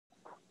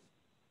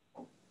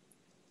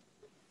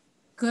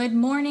Good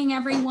morning,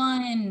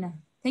 everyone.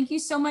 Thank you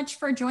so much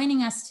for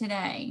joining us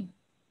today.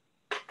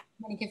 I'm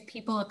going to give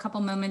people a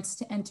couple moments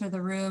to enter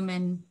the room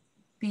and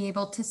be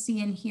able to see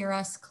and hear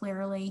us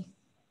clearly.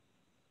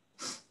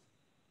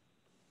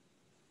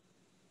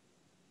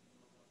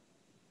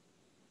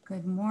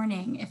 Good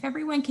morning. If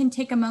everyone can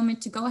take a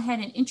moment to go ahead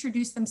and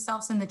introduce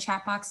themselves in the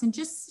chat box and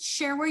just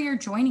share where you're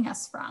joining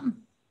us from.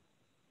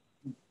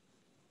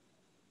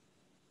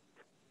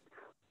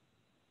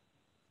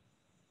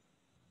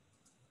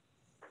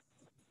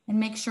 And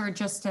make sure,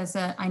 just as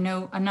I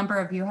know a number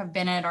of you have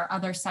been at our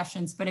other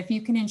sessions, but if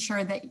you can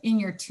ensure that in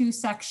your to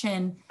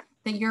section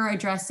that you're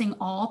addressing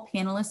all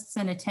panelists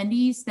and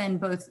attendees, then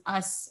both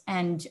us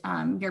and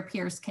your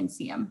peers can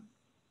see them.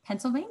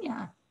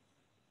 Pennsylvania,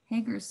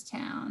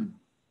 Hagerstown,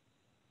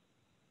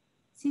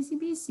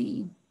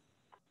 CCBC,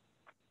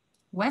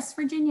 West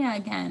Virginia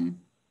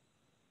again.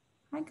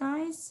 Hi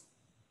guys.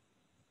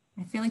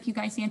 I feel like you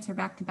guys answer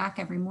back to back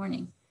every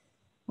morning.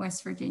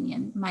 West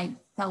Virginian, my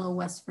fellow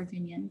West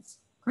Virginians.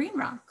 Green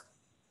Rock,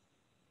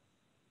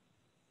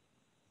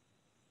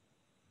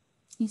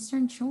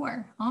 Eastern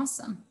Shore,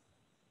 awesome.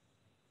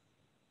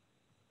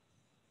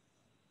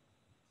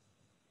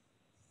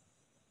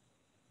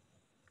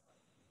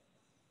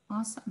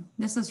 Awesome,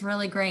 this is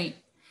really great.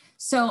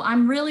 So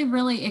I'm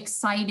really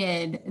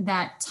excited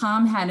that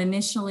Tom had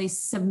initially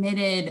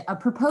submitted a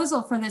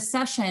proposal for this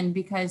session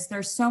because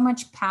there's so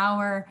much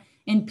power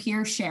in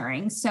peer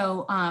sharing.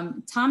 So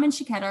Tom and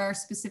Shaketta are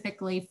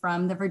specifically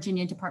from the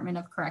Virginia Department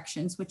of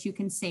Corrections, which you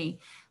can see,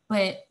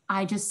 but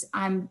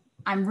I'm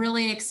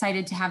really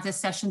excited to have this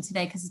session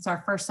today because it's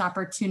our first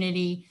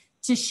opportunity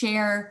to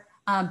share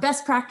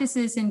best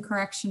practices in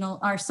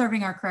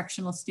serving our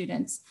correctional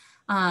students.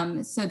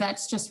 So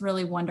that's just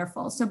really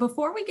wonderful. So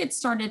before we get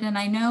started, and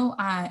I know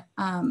I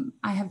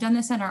have done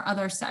this in our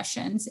other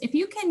sessions, if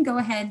you can go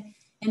ahead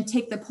and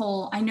take the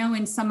poll. I know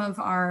in some of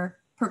our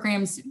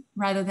programs,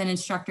 rather than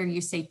instructor, you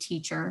say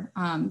teacher.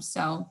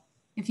 So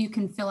if you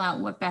can fill out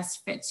what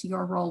best fits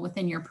your role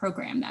within your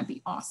program, that'd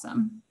be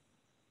awesome.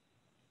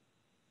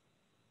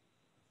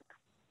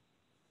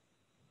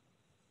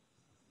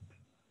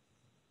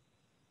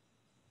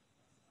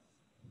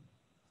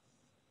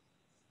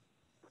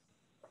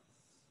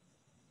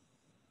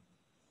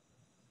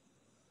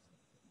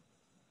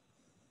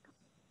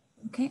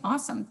 Okay,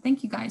 awesome.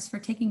 Thank you guys for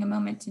taking a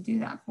moment to do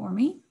that for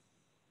me.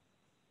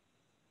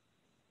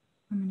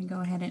 I'm going to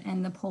go ahead and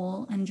end the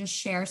poll and just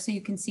share so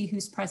you can see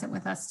who's present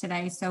with us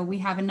today. So we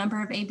have a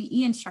number of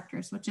ABE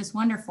instructors, which is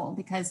wonderful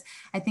because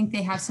I think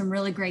they have some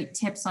really great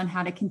tips on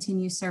how to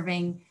continue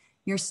serving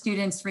your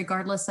students,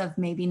 regardless of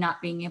maybe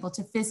not being able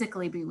to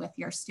physically be with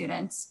your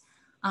students.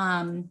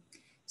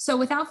 So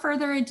without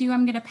further ado,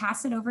 I'm going to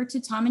pass it over to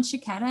Tom and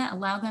Shaketta,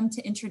 allow them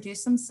to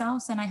introduce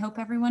themselves, and I hope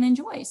everyone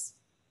enjoys.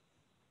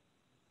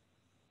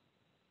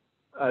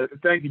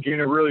 Thank you,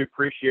 Gina. Really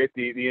appreciate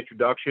the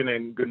introduction,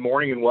 and good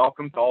morning and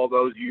welcome to all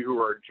those of you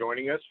who are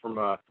joining us from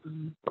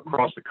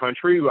across the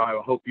country. I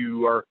hope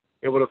you are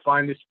able to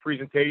find this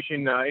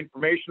presentation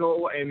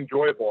informational and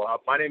enjoyable.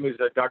 My name is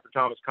Dr.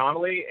 Thomas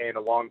Connolly, and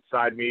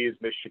alongside me is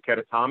Ms.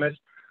 Shaketta Thomas.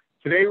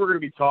 Today we're going to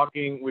be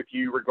talking with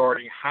you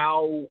regarding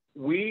how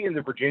we in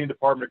the Virginia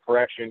Department of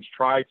Corrections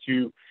try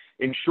to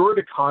ensure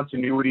the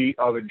continuity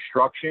of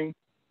instruction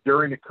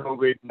during the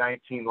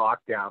COVID-19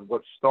 lockdown.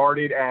 What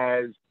started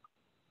as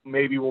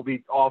maybe we'll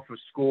be off of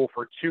school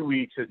for 2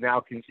 weeks has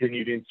now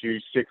continued into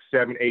 6,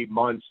 7, 8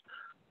 months.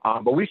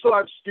 But we still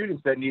have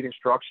students that need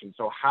instruction.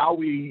 So how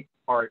we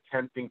are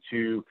attempting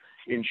to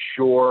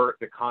ensure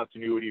the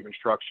continuity of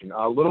instruction.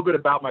 A little bit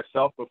about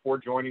myself. Before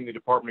joining the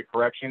Department of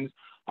Corrections,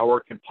 I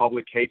worked in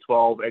public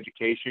K-12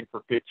 education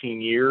for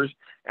 15 years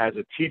as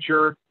a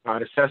teacher,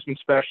 an assessment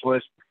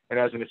specialist, and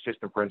as an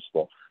assistant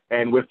principal.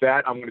 And with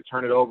that, I'm going to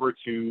turn it over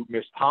to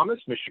Ms. Thomas,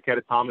 Ms.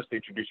 Shaketta Thomas, to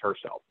introduce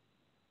herself.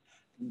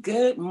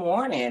 Good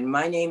morning.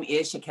 My name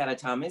is Shaketta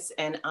Thomas,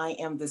 and I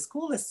am the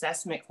School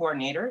Assessment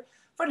Coordinator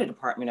for the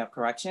Department of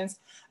Corrections.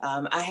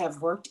 I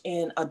have worked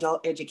in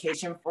adult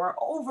education for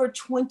over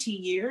 20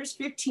 years,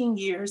 15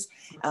 years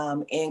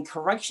in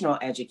correctional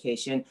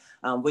education,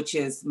 which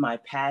is my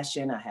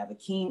passion. I have a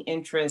keen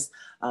interest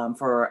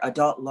for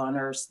adult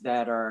learners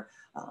that are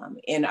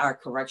in our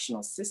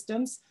correctional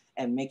systems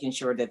and making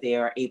sure that they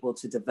are able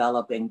to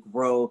develop and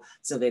grow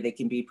so that they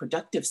can be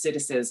productive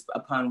citizens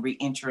upon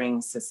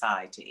re-entering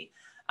society.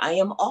 I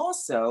am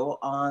also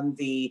on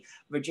the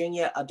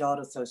Virginia Adult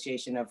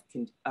Association of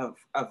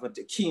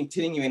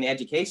Continuing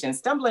Education,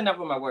 stumbling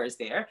over my words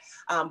there,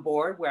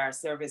 board where I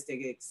serve as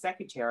the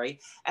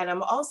secretary. And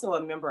I'm also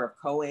a member of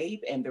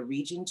COABE and the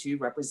Region 2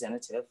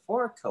 representative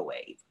for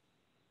COABE.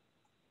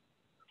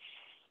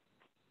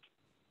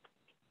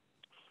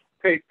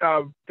 Okay,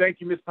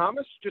 thank you, Ms.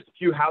 Thomas. Just a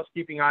few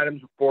housekeeping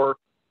items before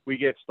we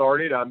get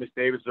started. Ms.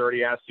 Davis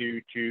already asked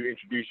you to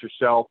introduce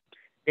yourself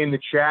in the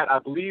chat. I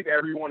believe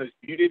everyone is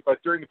muted, but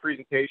during the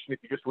presentation, if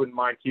you just wouldn't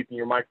mind keeping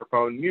your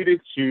microphone muted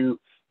to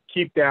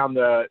keep down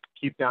the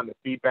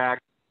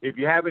feedback. If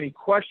you have any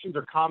questions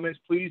or comments,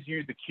 please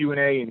use the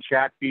Q&A and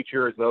chat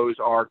feature, as those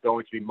are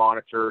going to be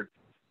monitored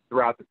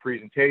throughout the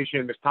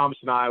presentation. Ms. Thomas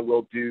and I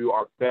will do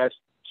our best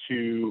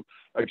to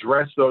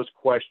address those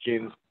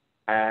questions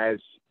as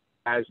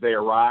they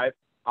arrive.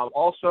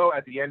 Also,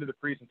 at the end of the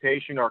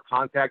presentation, our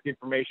contact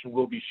information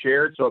will be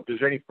shared. So if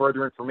there's any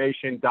further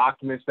information,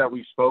 documents that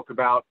we spoke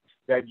about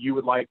that you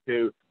would like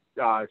to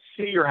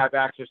see or have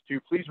access to,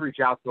 please reach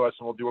out to us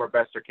and we'll do our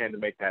best we can to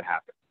make that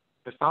happen.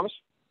 Ms. Thomas?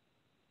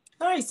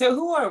 All right, so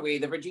who are we?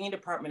 The Virginia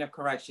Department of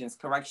Corrections,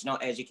 Correctional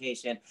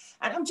Education.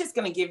 And I'm just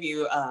going to give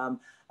you,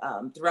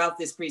 throughout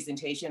this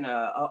presentation,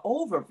 an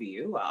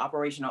overview, an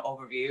operational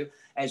overview.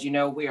 As you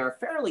know, we are a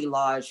fairly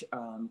large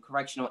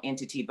correctional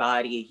entity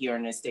body here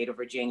in the state of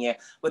Virginia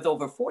with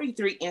over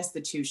 43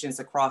 institutions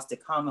across the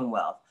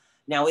Commonwealth.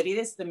 Now, it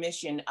is the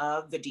mission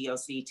of the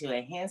DOC to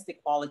enhance the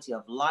quality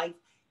of life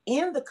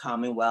in the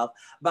Commonwealth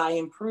by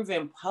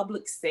improving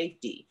public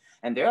safety.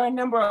 And there are a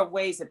number of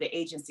ways that the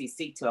agency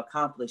seek to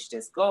accomplish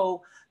this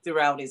goal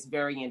throughout its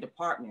varying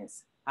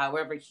departments.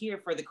 However, here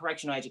for the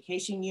Correctional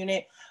Education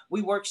Unit,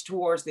 we work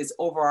towards this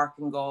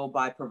overarching goal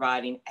by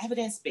providing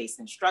evidence-based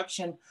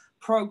instruction,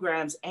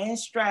 programs, and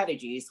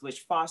strategies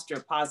which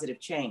foster positive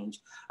change.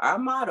 Our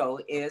motto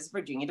is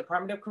Virginia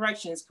Department of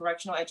Corrections,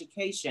 Correctional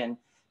Education,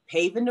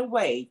 paving the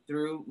way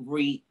through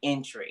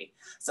re-entry.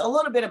 So a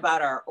little bit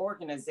about our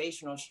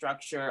organizational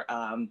structure.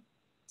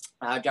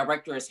 Our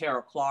director is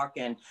Harold Clark,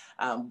 and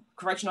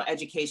correctional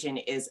education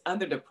is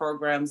under the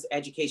programs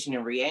Education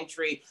and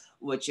Reentry,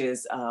 which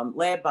is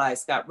led by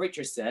Scott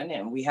Richardson,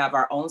 and we have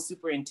our own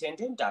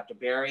superintendent, Dr.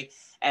 Berry.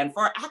 And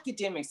for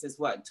academics is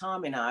what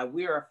Tom and I,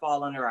 we are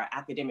fall under our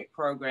academic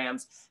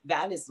programs.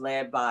 That is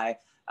led by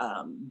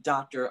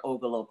Dr.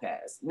 Olga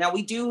Lopez. Now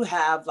we do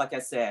have, like I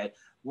said,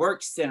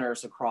 work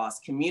centers across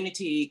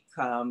community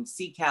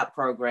CCAP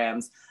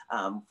programs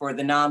for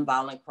the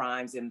nonviolent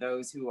crimes and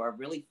those who are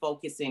really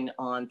focusing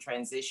on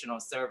transitional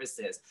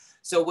services.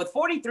 So with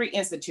 43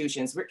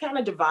 institutions, we're kind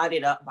of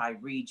divided up by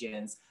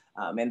regions.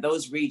 And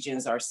those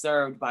regions are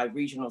served by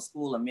regional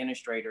school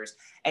administrators.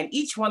 And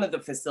each one of the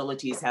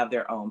facilities have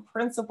their own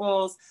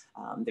principals,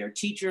 their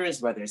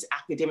teachers, whether it's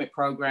academic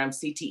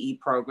programs, CTE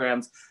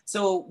programs.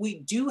 So we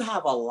do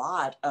have a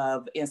lot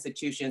of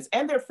institutions,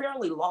 and they're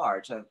fairly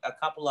large. A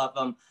couple of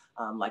them,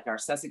 like our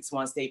Sussex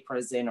One State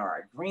Prison or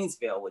our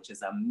Greensville, which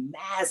is a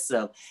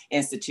massive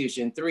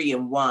institution,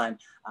 3-in-1.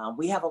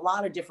 We have a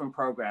lot of different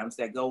programs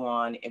that go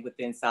on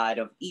within inside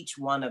of each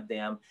one of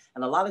them,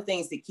 and a lot of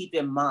things to keep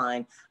in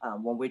mind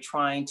when we're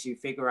trying to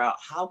figure out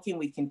how can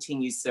we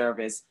continue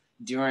service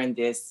during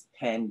this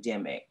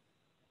pandemic.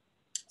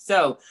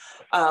 So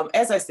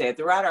as I said,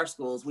 throughout our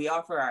schools, we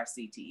offer our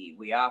CTE.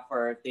 We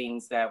offer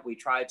things that we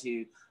try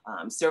to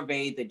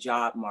survey the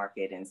job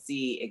market and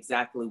see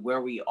exactly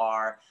where we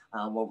are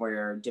when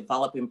we're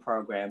developing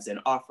programs and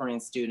offering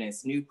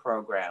students new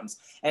programs.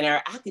 And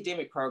our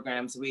academic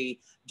programs, we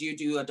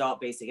do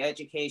adult basic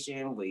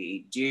education.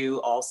 We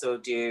do also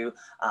do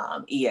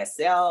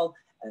ESL,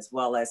 as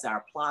well as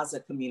our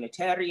Plaza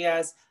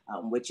Comunitarias,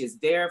 which is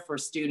there for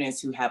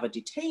students who have a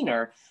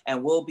detainer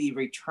and will be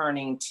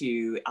returning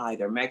to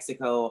either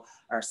Mexico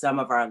or some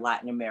of our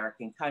Latin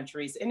American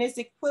countries. And it's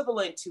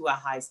equivalent to a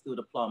high school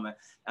diploma.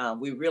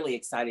 We're really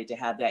excited to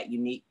have that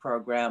unique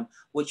program,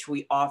 which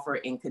we offer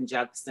in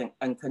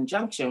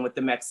conjunction with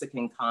the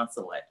Mexican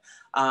consulate.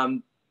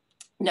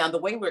 Now, the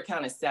way we're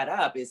kind of set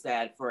up is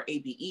that for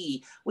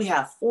ABE, we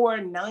have 4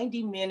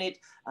 90-minute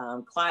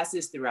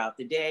classes throughout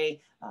the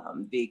day.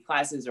 The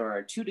classes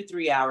are 2 to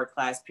 3 hour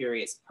class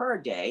periods per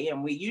day,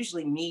 and we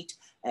usually meet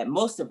at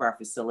most of our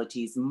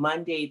facilities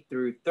Monday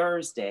through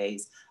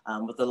Thursdays,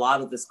 with a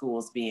lot of the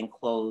schools being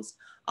closed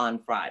on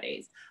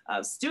Fridays.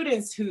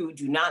 Students who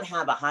do not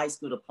have a high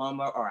school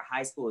diploma or a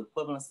high school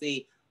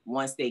equivalency,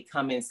 once they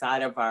come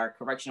inside of our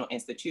correctional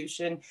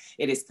institution,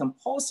 it is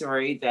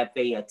compulsory that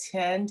they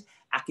attend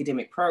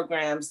academic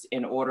programs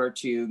in order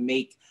to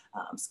make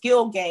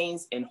skill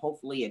gains and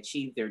hopefully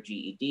achieve their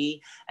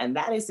GED. And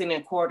that is in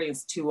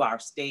accordance to our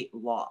state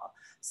law.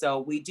 So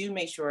we do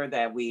make sure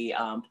that we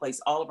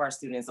place all of our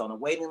students on a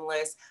waiting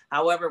list.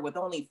 However, with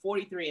only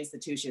 43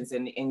 institutions,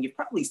 and you've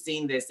probably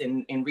seen this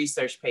in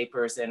research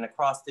papers and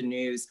across the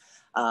news,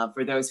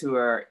 for those who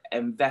are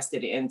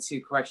invested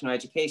into correctional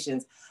education,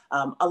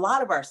 a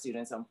lot of our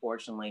students,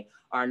 unfortunately,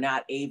 are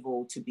not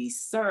able to be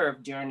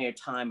served during their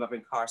time of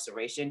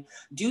incarceration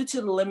due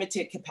to the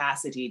limited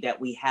capacity that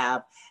we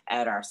have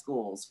at our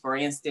schools. For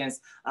instance,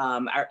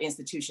 our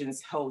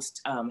institutions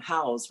house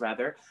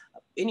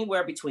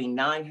anywhere between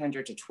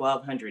 900 to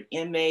 1,200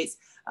 inmates.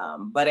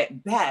 But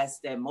at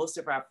best, at most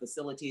of our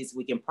facilities,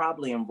 we can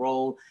probably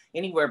enroll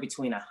anywhere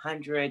between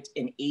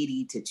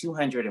 180 to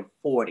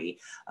 240.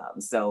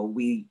 So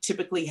we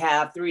typically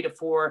have 3 to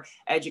 4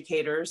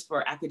 educators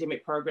for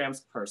academic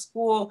programs per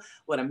school,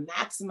 with a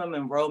maximum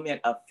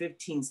enrollment of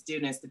 15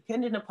 students,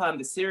 depending upon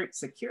the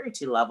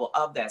security level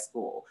of that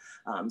school.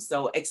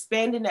 So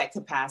expanding that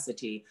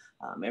capacity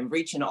and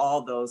reaching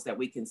all those that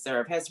we can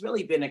serve has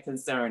really been a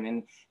concern,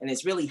 and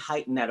it's really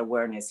heightened that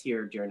awareness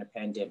here during the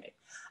pandemic.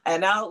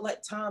 And I'll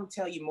let Tom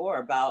tell you more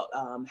about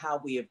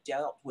how we have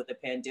dealt with the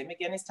pandemic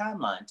and its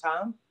timeline.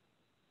 Tom?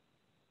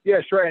 Yeah,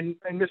 sure. And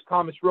Ms.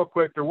 Thomas, real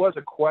quick, there was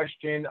a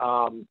question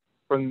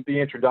from the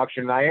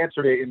introduction, and I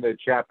answered it in the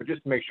chat, but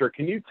just to make sure,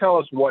 can you tell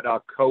us what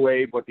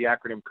COABE, what the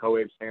acronym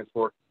COABE stands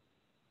for?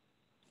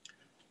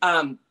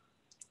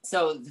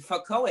 So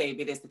for COABE,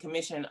 it is the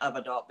Commission of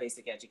Adult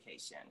Basic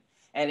Education,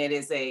 and it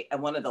is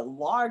one of the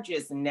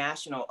largest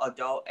national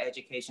adult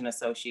education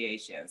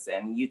associations,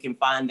 and you can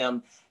find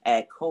them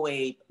at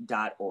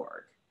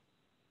coabe.org.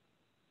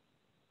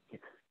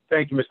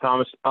 Thank you, Ms.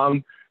 Thomas.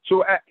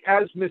 So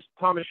as Ms.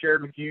 Thomas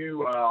shared with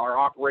you, our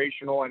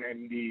operational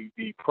and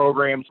the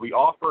programs we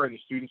offer and the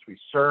students we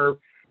serve,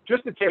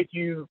 just to take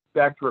you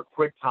back to a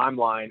quick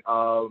timeline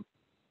of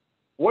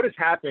what has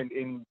happened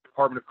in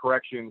Department of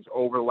Corrections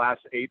over the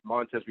last 8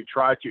 months as we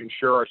try to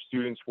ensure our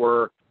students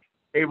were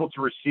able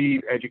to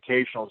receive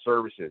educational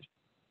services.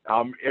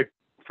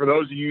 For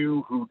those of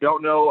you who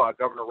don't know,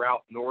 Governor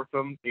Ralph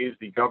Northam is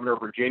the governor of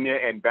Virginia,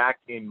 and back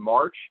in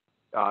March,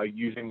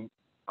 using,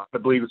 I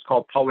believe it's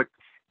called Public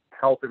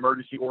Health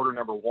Emergency Order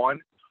Number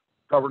 1,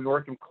 Governor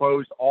Northam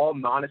closed all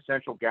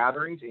non-essential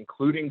gatherings,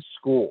 including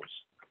schools.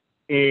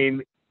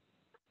 And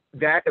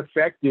that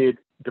affected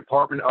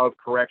Department of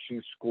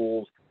Corrections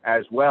schools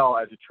as well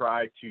as it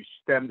tried to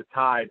stem the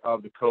tide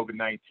of the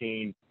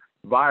COVID-19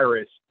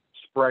 virus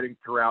spreading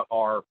throughout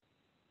our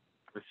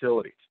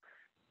facilities.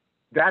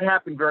 That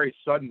happened very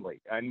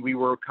suddenly, and we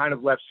were kind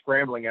of left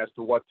scrambling as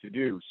to what to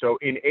do. So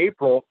in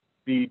April,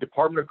 the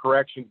Department of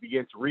Corrections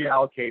began to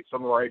reallocate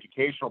some of our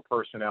educational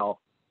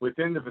personnel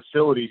within the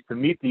facilities to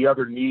meet the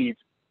other needs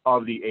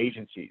of the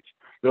agencies.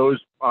 Those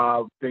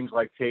things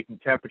like taking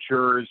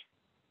temperatures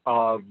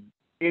of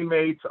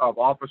inmates, of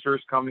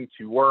officers coming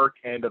to work,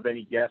 and of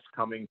any guests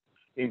coming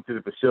into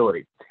the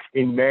facility.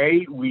 In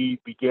May, we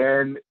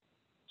began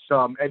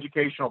some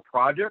educational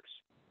projects,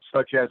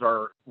 such as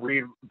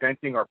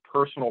reinventing our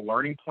personal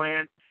learning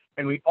plan.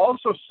 And we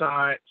also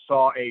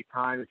saw a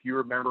time, if you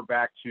remember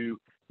back to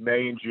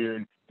May and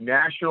June,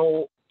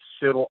 national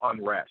civil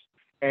unrest.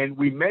 And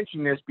we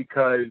mention this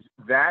because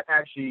that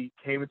actually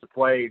came into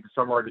play in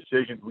some of our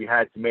decisions we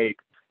had to make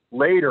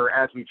later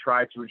as we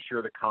tried to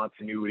ensure the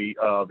continuity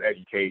of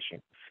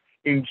education.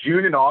 In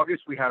June and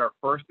August, we had our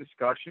first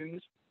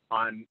discussions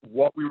on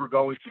what we were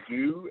going to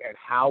do and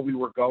how we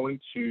were going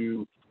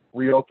to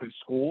reopen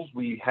schools.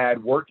 We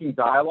had working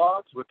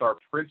dialogues with our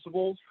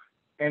principals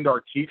and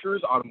our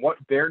teachers on what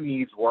their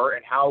needs were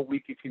and how we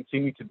could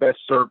continue to best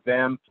serve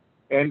them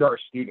and our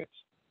students.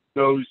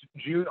 Those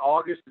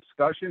June-August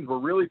discussions were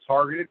really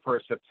targeted for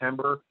a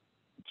September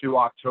to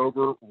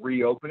October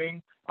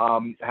reopening.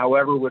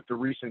 However, with the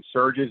recent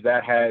surges,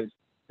 that has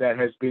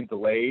been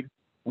delayed.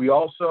 We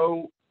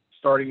also,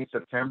 starting in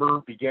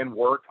September, began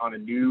work on a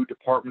new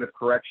Department of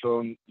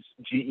Corrections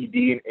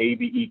GED and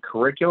ABE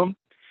curriculum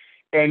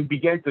and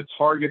began to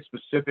target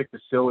specific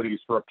facilities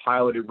for a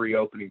piloted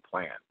reopening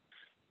plan.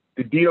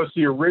 The DOC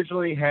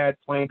originally had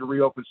planned to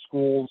reopen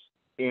schools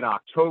in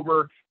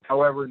October.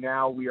 However,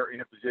 now we are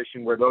in a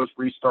position where those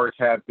restarts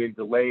have been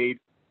delayed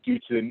due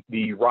to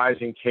the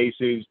rising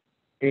cases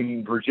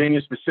in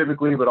Virginia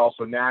specifically, but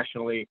also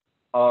nationally,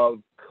 of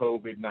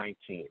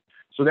COVID-19.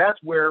 So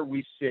that's where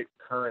we sit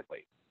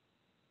currently.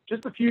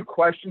 Just a few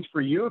questions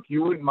for you, if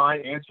you wouldn't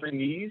mind answering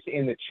these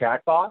in the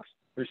chat box.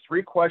 There's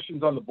 3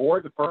 questions on the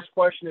board. The first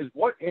question is,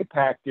 what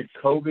impact did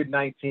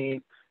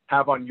COVID-19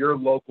 have on your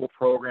local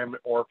program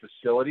or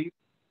facility?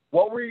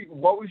 What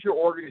was your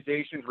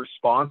organization's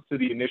response to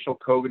the initial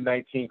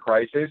COVID-19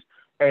 crisis?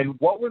 And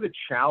what were the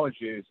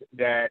challenges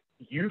that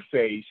you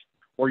faced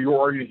or your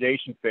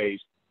organization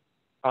faced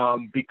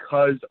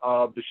because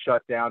of the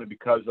shutdown and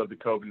because of the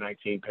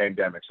COVID-19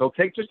 pandemic? So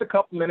take just a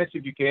couple minutes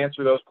if you can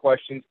answer those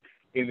questions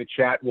in the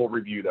chat. We'll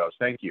review those.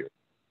 Thank you.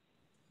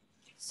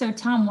 So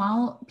Tom,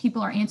 while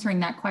people are answering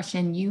that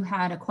question, you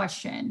had a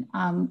question.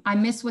 I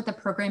missed what the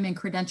program and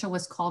credential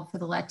was called for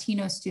the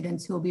Latino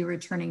students who will be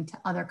returning to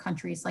other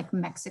countries like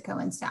Mexico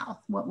and South.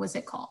 What was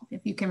it called? If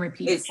you can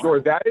repeat it.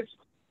 Sure, that is,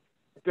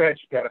 go ahead,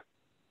 Shaketta.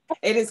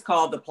 It is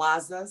called the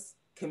Plazas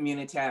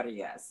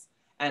Comunitarias.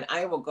 And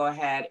I will go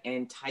ahead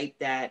and type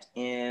that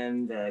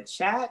in the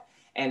chat.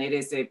 And it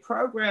is a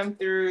program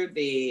through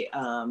the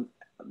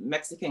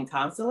Mexican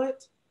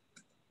consulate.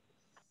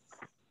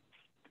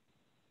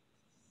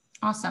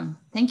 Awesome.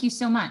 Thank you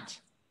so much.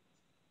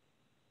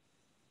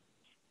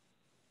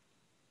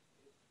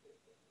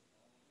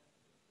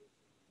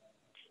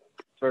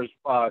 So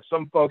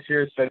some folks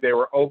here said they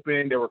were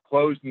open, they were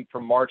closed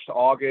from March to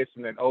August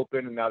and then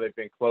open, and now they've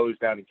been closed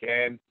down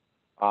again.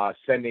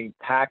 Sending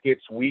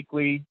packets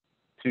weekly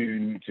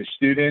to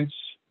students.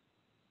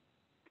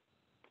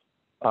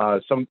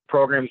 Some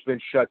programs have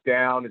been shut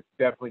down. It's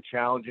definitely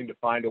challenging to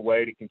find a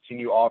way to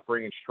continue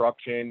offering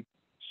instruction.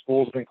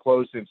 School's been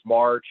closed since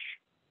March.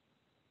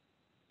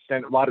 A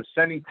lot of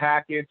sending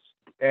packets,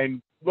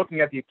 and looking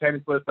at the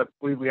attendance list, I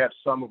believe we have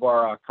some of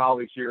our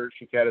colleagues here at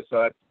Shaketta,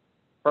 so that's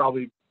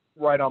probably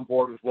right on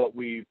board with what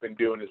we've been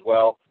doing as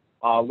well.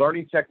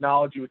 Learning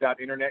technology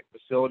without internet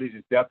facilities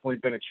has definitely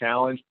been a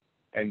challenge,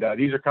 and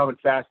these are coming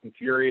fast and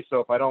furious, so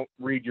if I don't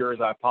read yours,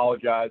 I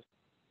apologize.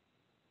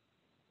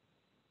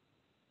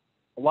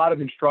 A lot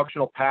of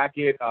instructional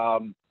packet.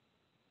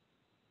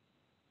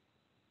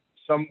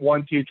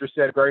 one teacher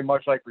said very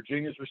much like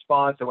Virginia's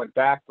response, I went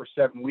back for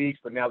 7 weeks,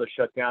 but now they're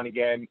shut down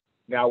again,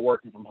 now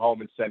working from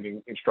home and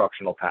sending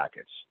instructional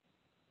packets.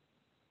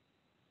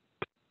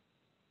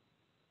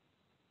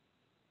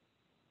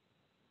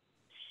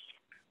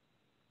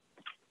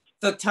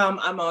 So Tom,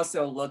 I'm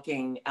also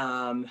looking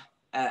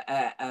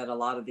at a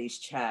lot of these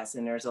chats,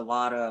 and there's a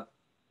lot of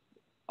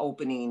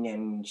opening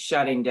and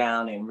shutting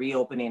down and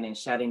reopening and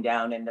shutting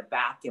down and the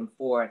back and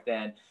forth.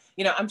 And,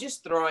 you know, I'm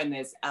just throwing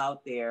this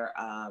out there,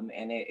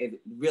 and it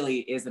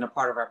really isn't a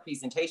part of our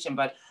presentation,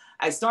 but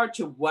I start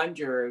to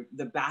wonder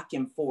the back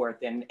and forth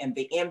and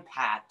the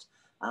impact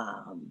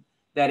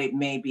that it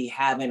may be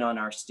having on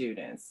our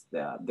students,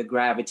 the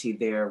gravity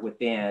there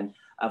within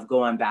of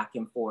going back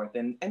and forth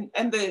and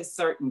the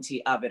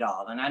certainty of it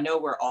all. And I know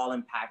we're all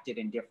impacted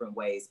in different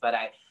ways, but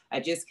I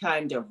just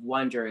kind of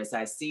wonder as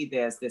I see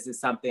this is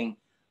something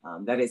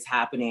that is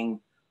happening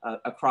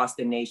across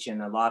the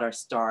nation, a lot of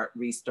start,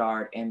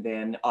 restart, and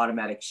then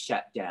automatic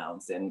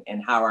shutdowns,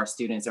 and how our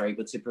students are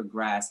able to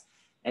progress,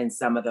 and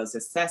some of those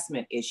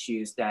assessment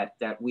issues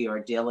that we are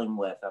dealing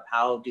with of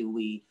how do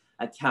we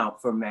account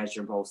for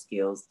measurable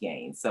skills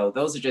gains. So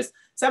those are just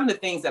some of the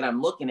things that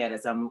I'm looking at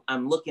as I'm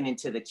looking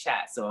into the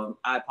chat. So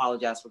I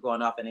apologize for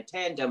going off in a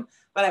tandem,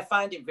 but I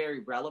find it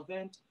very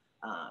relevant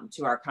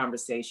to our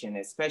conversation,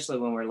 especially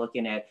when we're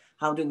looking at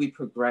how do we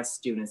progress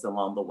students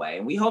along the way.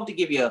 And we hope to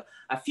give you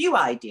a few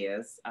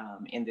ideas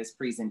in this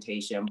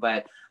presentation,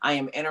 but I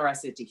am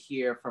interested to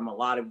hear from a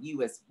lot of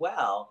you as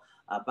well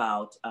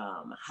about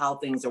how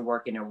things are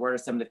working and what are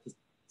some of the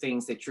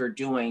things that you're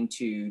doing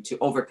to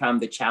overcome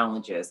the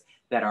challenges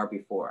that are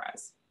before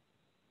us.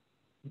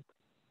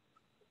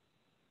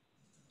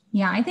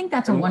 Yeah, I think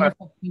that's a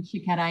wonderful point,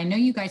 Shaketta. I know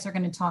you guys are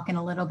going to talk in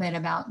a little bit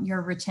about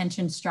your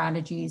retention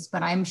strategies,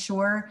 but I'm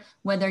sure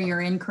whether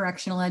you're in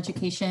correctional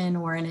education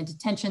or in a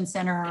detention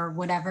center or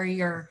whatever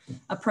your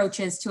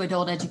approach is to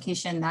adult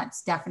education,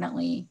 that's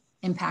definitely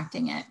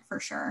impacting it for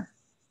sure.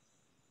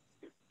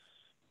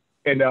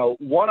 And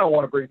one I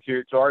want to bring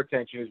to our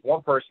attention is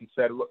one person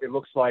said, it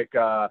looks like,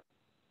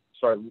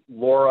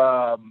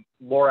 Laura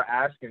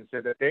Askin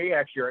said that they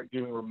actually are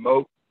doing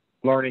remote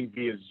learning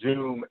via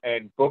Zoom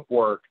and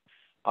bookwork,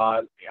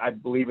 I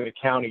believe in a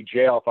county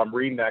jail, if I'm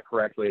reading that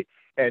correctly.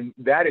 And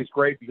that is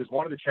great because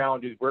one of the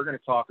challenges we're going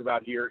to talk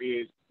about here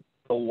is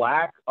the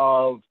lack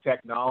of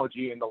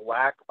technology and the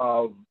lack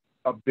of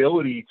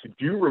ability to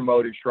do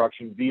remote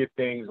instruction via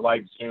things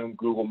like Zoom,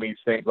 Google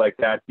Meets, things like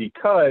that,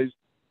 because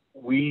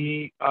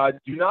we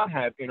do not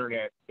have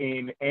internet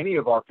in any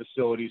of our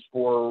facilities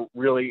for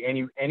really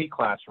any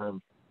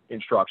classroom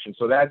instruction.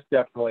 So that's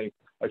definitely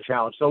a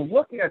challenge. So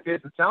looking at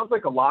this, it sounds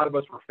like a lot of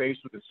us were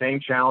faced with the same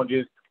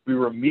challenges. We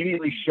were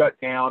immediately shut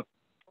down.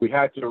 We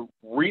had to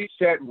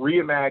reset,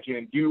 reimagine,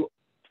 and do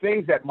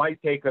things that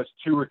might take us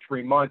 2 or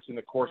 3 months in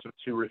the course of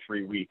 2 or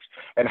 3 weeks.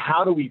 And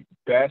how do we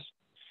best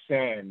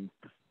send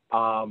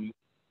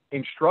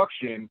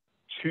instruction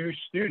to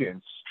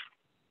students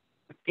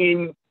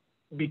in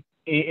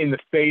the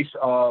face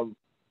of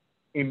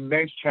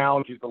immense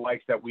challenges, the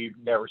likes that we've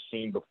never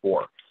seen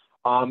before.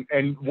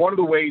 And one of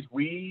the ways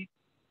we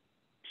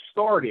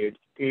started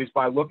is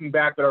by looking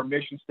back at our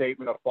mission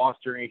statement of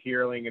fostering a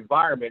healing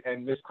environment.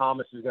 And Ms.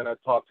 Thomas is going to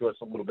talk to us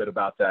a little bit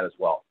about that as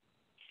well.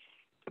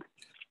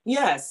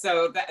 Yeah,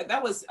 so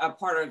that was a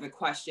part of the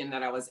question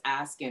that I was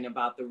asking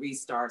about the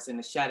restarts and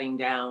the shutting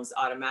downs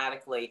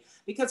automatically,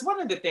 because one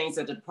of the things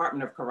that the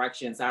Department of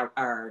Corrections,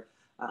 our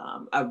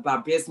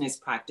business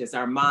practice,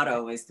 our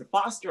motto is to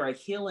foster a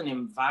healing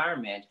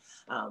environment,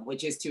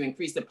 which is to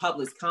increase the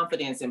public's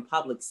confidence in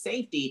public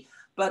safety,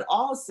 but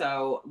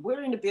also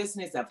we're in the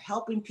business of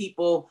helping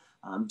people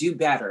do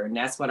better. And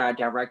that's what our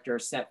director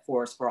set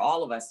forth for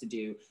all of us to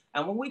do.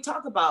 And when we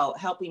talk about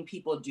helping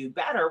people do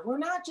better, we're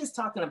not just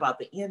talking about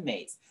the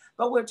inmates,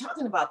 but we're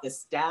talking about the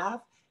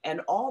staff and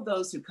all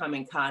those who come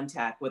in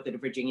contact with the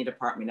Virginia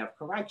Department of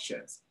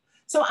Corrections.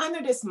 So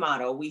under this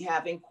motto, we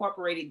have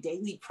incorporated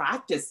daily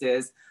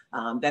practices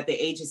that the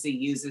agency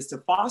uses to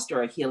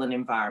foster a healing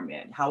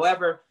environment.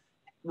 However,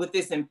 with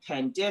this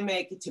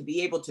pandemic, to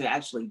be able to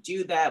actually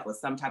do that with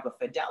some type of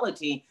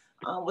fidelity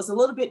was a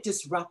little bit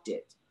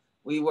disrupted.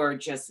 We were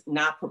just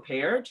not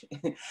prepared,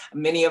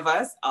 many of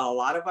us, a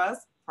lot of us,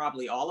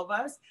 probably all of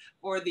us,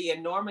 for the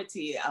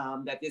enormity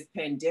that this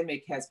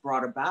pandemic has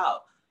brought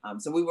about.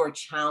 So we were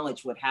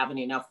challenged with having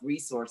enough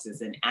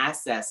resources and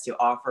access to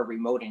offer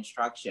remote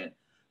instruction.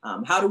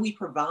 How do we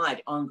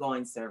provide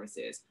ongoing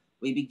services?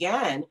 We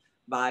began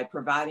by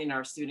providing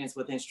our students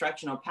with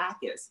instructional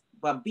packets,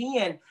 but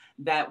being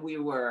that we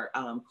were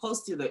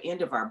close to the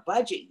end of our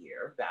budget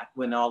year, back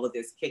when all of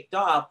this kicked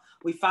off,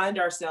 we find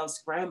ourselves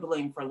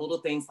scrambling for little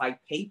things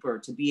like paper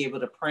to be able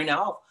to print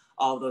out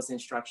all those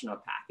instructional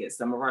packets.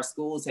 Some of our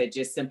schools had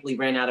just simply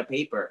ran out of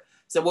paper.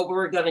 So what we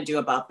were going to do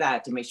about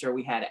that to make sure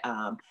we had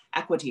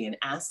equity and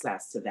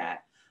access to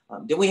that.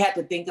 Then we had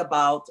to think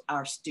about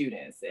our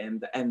students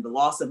and the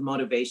loss of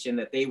motivation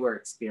that they were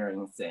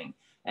experiencing.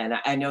 And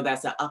I know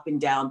that's an up and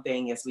down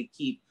thing as we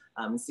keep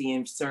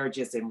seeing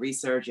surges and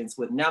resurgence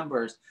with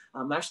numbers,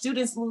 our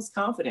students lose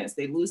confidence.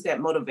 They lose that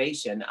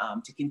motivation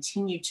to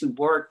continue to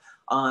work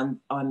on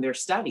their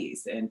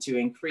studies and to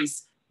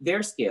increase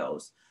their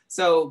skills.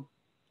 So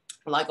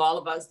like all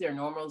of us, their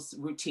normal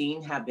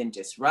routine have been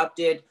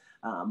disrupted,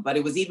 but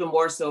it was even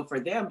more so for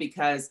them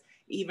because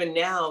even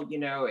now, you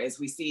know, as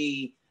we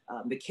see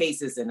the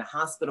cases and the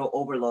hospital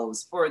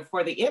overloads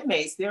for the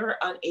inmates, they're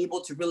unable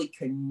to really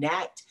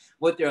connect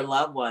with their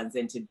loved ones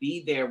and to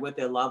be there with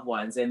their loved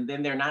ones. And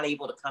then they're not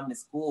able to come to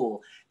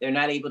school. They're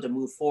not able to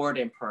move forward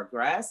and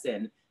progress.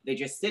 And they're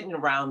just sitting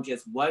around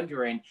just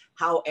wondering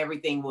how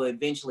everything will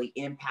eventually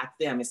impact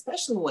them,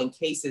 especially when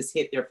cases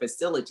hit their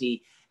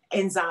facility.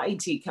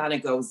 Anxiety kind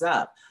of goes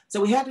up. So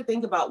we had to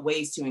think about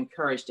ways to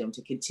encourage them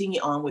to continue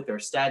on with their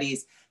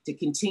studies, to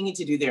continue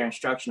to do their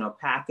instructional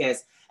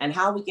packets, and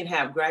how we can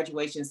have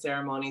graduation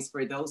ceremonies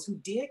for those who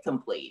did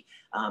complete,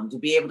 to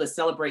be able to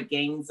celebrate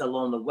gains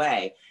along the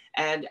way.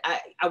 And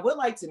I would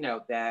like to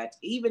note that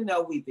even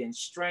though we've been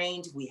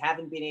strained, we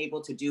haven't been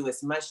able to do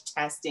as much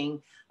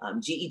testing,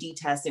 GED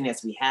testing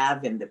as we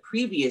have in the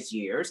previous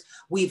years.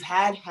 We've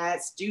had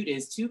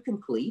students to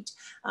complete,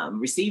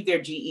 receive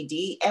their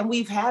GED, and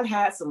we've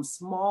had some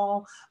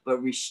small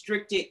but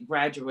restricted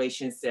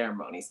graduation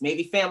ceremonies.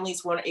 Maybe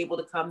families weren't able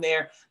to come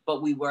there,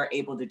 but we were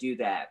able to do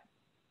that.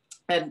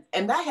 And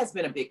that has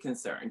been a big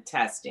concern,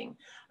 testing.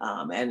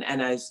 And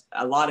as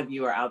a lot of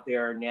you are out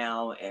there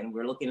now, and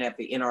we're looking at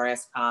the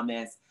NRS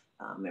comments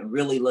and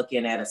really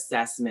looking at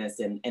assessments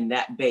and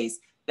that base,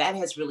 that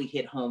has really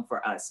hit home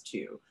for us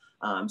too.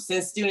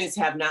 Since students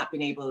have not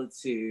been able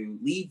to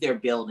leave their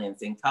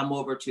buildings and come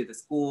over to the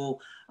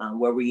school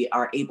where we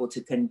are able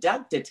to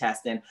conduct the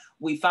testing,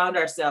 we found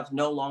ourselves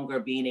no longer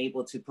being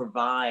able to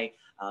provide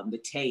the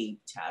TABE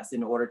test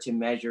in order to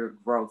measure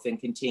growth and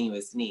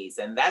continuous needs.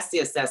 And that's the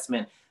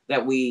assessment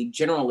that we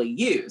generally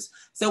use.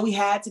 So we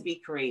had to be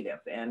creative,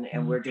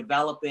 and we're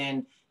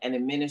developing and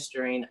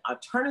administering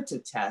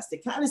alternative tests to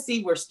kind of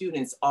see where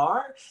students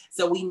are,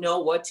 so we know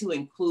what to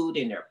include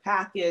in their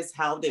packets,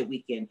 how that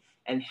we can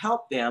and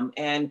help them.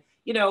 And,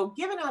 you know,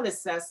 giving out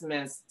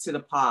assessments to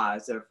the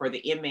pods or for the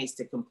inmates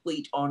to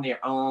complete on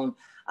their own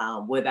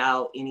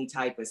without any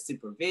type of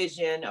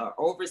supervision or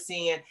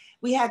overseeing,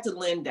 we had to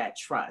lend that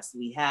trust.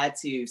 We had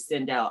to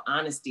send out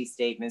honesty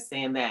statements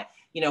saying that,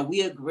 you know,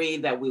 we agree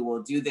that we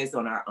will do this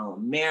on our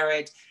own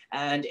merit.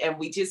 And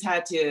we just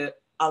had to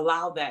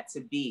allow that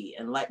to be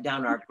and let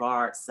down our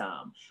guard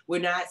some. We're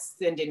not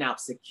sending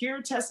out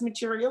secure test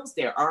materials.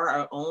 There are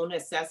our own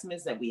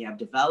assessments that we have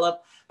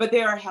developed, but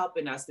they are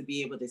helping us to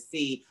be able to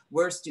see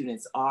where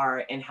students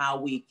are and how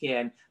we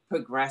can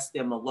progress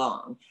them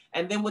along.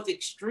 And then with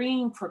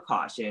extreme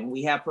precaution,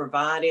 we have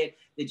provided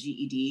the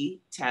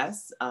GED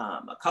tests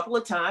a couple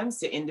of times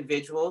to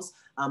individuals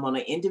on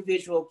an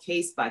individual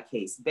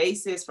case-by-case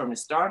basis from the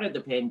start of the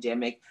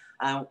pandemic.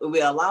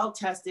 We allow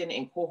testing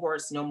in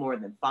cohorts no more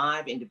than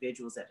 5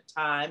 individuals at a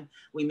time.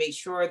 We make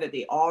sure that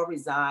they all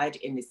reside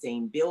in the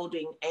same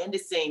building and the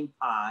same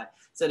pod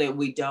so that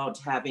we don't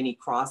have any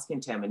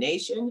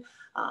cross-contamination.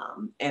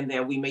 And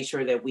then we make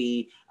sure that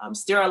we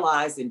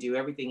sterilize and do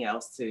everything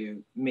else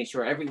to make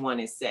sure everyone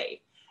is safe.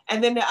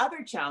 And then the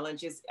other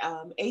challenge is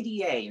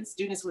ADA and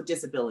students with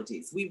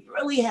disabilities. We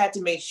really had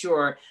to make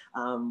sure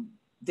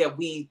that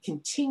we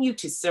continue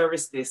to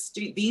service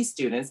these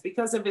students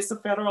because of it's a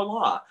federal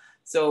law.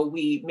 So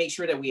we make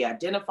sure that we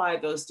identify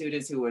those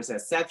students who are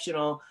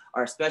exceptional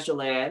or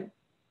special ed,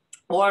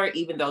 or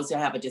even those who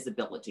have a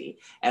disability.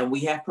 And we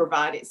have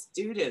provided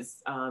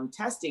students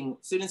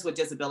students with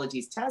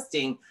disabilities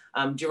testing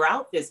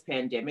throughout this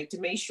pandemic to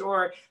make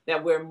sure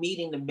that we're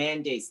meeting the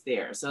mandates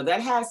there. So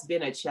that has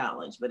been a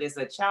challenge, but it's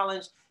a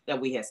challenge that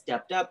we have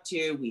stepped up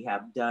to. We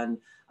have done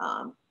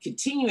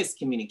continuous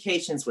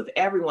communications with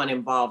everyone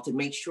involved to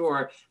make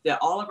sure that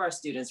all of our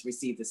students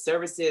receive the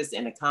services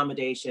and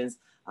accommodations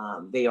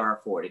they are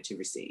afforded to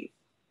receive.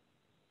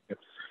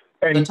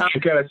 And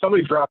Shaketta,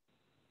 somebody dropped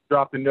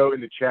a note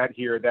in the chat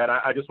here that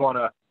I just want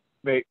to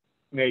make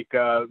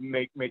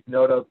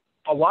note of.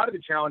 A lot of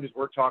the challenges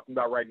we're talking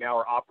about right now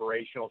are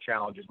operational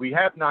challenges. We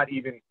have not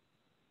even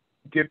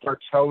dipped our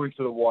toe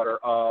into the water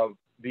of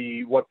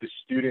what the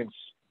students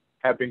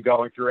have been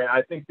going through. And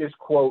I think this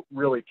quote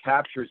really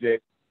captures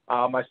it.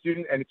 My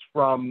student, and it's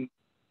from,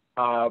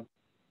 oh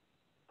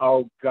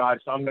God,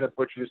 so I'm going to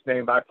butcher this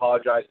name, but I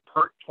apologize,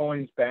 Pert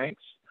Toynes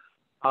Banks.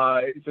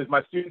 It says,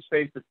 my students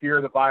face the fear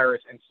of the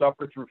virus and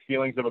suffer through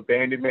feelings of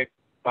abandonment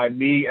by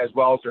me as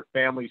well as their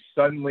families.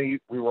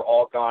 Suddenly, we were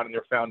all gone and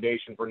their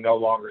foundations were no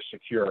longer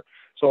secure.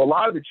 So a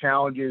lot of the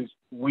challenges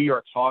we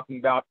are talking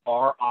about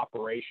are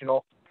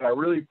operational. And I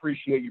really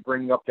appreciate you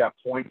bringing up that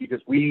point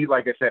because we,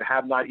 like I said,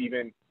 have not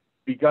even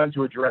begun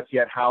to address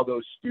yet how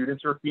those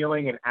students are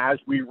feeling. And as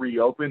we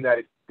reopen, that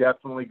is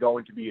definitely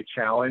going to be a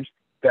challenge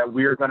that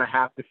we're going to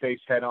have to face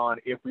head on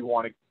if we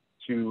want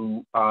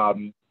to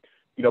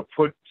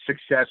put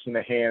success in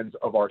the hands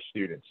of our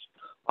students.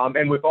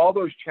 And with all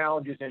those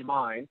challenges in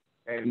mind,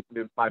 and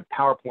my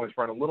PowerPoint's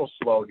run a little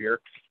slow here,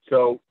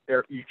 so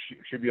there you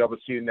should be able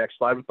to see the next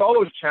slide. With all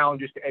those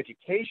challenges to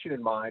education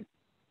in mind,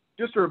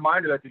 just a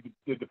reminder that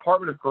the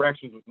Department of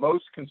Corrections was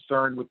most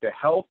concerned with the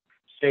health,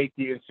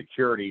 safety, and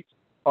security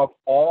of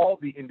all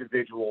the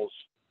individuals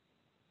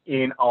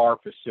in our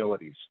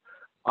facilities,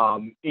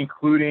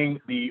 including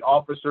the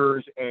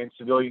officers and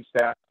civilian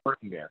staff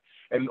working there.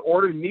 And in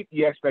order to meet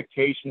the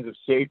expectations of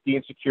safety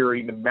and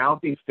security in the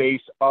mounting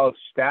face of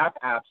staff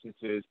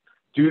absences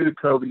due to the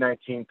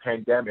COVID-19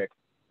 pandemic,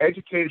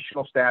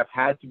 educational staff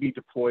had to be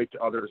deployed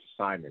to other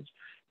assignments.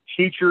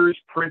 Teachers,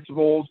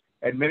 principals,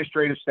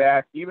 administrative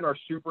staff, even our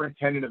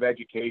superintendent of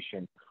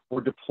education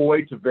were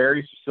deployed to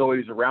various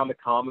facilities around the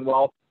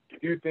Commonwealth to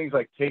do things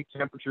like take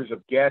temperatures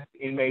of guests,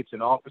 inmates,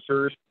 and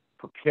officers,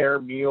 prepare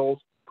meals,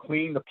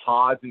 clean the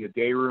pods in the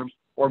day rooms,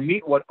 or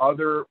meet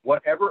whatever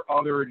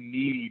other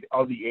need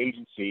of the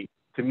agency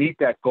to meet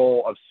that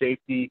goal of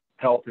safety,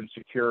 health, and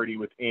security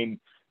within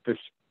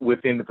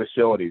the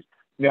facilities.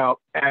 Now,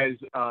 as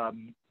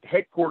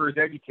headquarters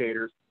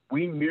educators,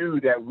 we knew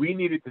that we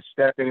needed to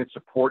step in and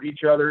support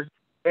each other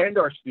and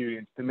our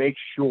students to make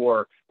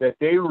sure that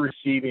they were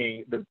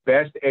receiving the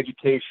best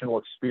educational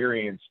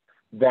experience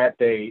that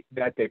they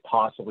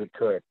possibly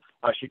could.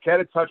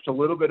 Shaketta touched a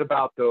little bit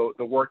about the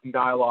working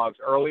dialogues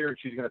earlier, and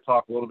she's going to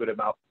talk a little bit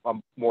about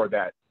more of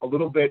that, a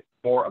little bit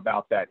more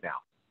about that now.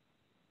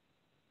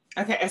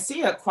 Okay, I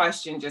see a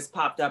question just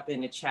popped up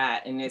in the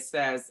chat, and it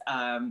says,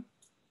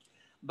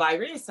 by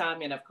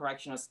reassignment of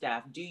correctional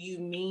staff, do you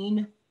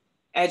mean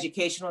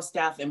educational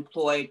staff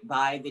employed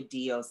by the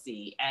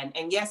DOC?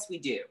 And yes, we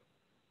do.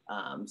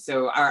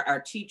 So our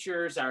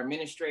teachers, our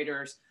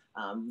administrators,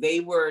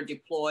 they were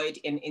deployed,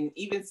 and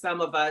even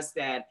some of us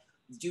that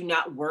do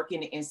not work in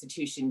the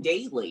institution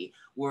daily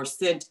were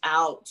sent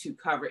out to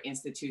cover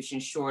institution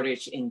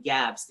shortage and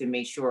gaps to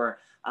make sure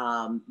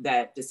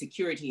that the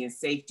security and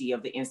safety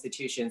of the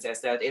institutions,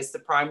 as that is the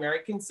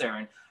primary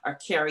concern, are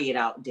carried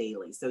out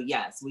daily. So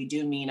yes, we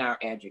do mean our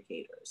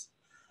educators.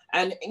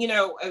 And, you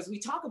know, as we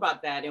talk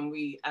about that, and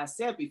I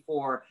said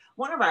before,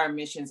 one of our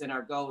missions and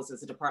our goals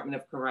as the Department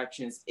of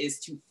Corrections is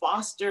to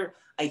foster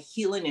a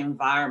healing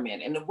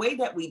environment. And the way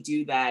that we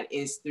do that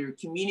is through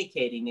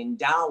communicating and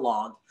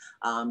dialogue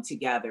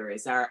together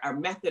is our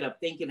method of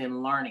thinking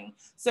and learning.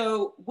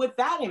 So with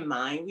that in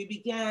mind, we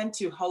began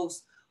to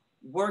host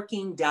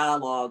working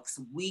dialogues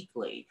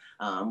weekly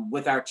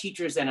with our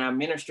teachers and our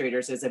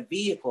administrators as a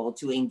vehicle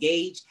to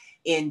engage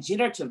in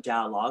generative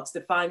dialogues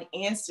to find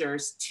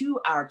answers to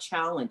our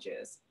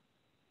challenges.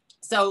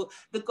 So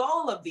the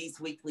goal of these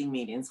weekly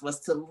meetings was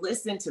to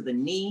listen to the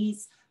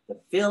needs, the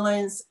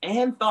feelings,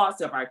 and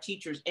thoughts of our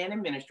teachers and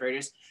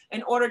administrators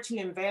in order to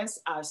advance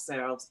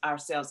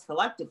ourselves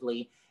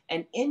collectively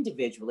and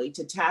individually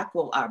to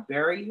tackle our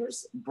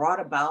barriers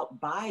brought about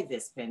by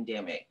this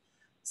pandemic.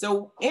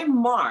 So in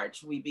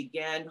March, we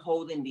began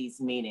holding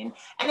these meetings.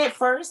 And at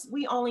first,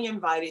 we only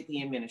invited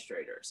the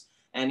administrators.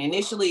 And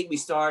initially, we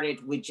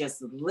started with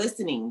just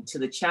listening to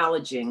the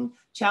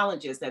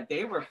challenges that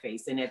they were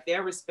facing at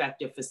their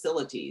respective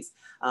facilities.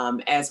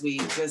 As we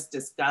just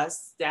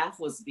discussed,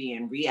 staff was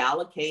being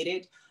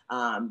reallocated.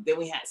 Then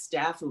we had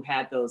staff who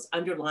had those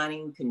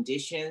underlying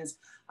conditions,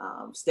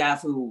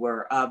 staff who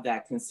were of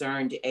that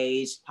concerned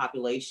age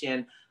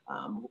population,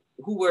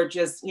 who were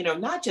just, you know,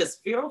 not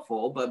just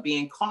fearful, but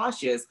being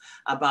cautious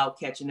about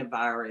catching the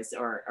virus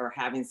or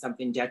having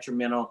something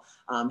detrimental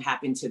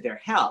happen to their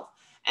health.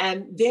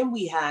 And then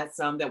we had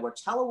some that were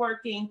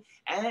teleworking,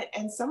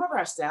 and some of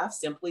our staff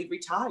simply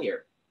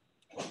retired.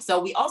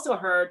 So we also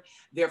heard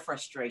their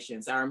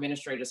frustrations, our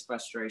administrators'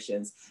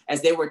 frustrations,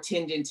 as they were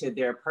tending to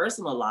their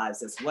personal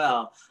lives as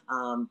well.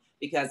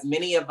 Because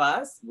many of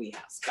us, we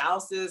have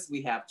spouses,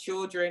 we have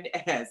children,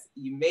 as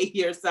you may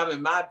hear some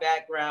in my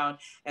background,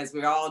 as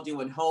we're all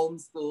doing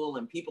homeschool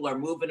and people are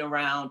moving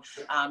around.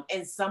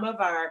 And some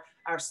of our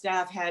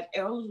staff had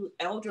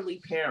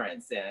elderly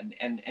parents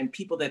and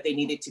people that they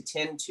needed to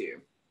tend to.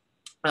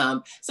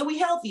 So we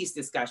held these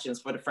discussions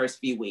for the first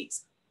few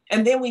weeks.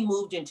 And then we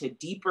moved into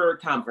deeper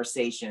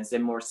conversations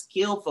and more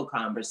skillful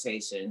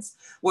conversations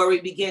where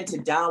we began to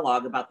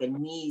dialogue about the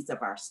needs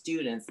of our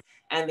students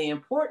and the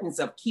importance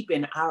of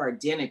keeping our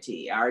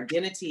identity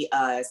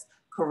as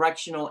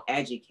correctional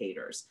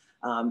educators.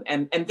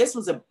 And this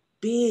was a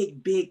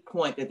big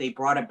point that they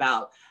brought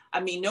about. I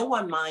mean, no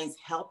one minds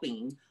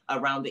helping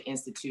around the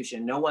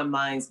institution. No one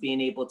minds being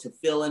able to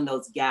fill in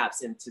those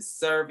gaps and to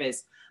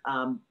service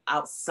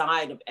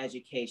outside of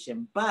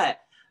education. But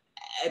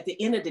at the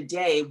end of the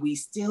day, we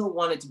still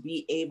wanted to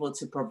be able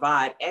to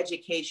provide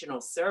educational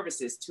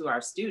services to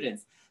our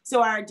students.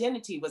 So our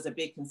identity was a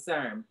big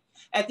concern.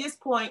 At this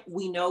point,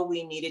 we know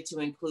we needed to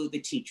include the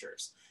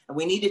teachers, and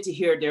we needed to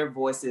hear their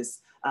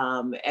voices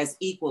as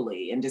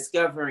equally in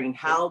discovering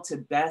how to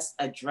best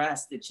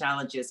address the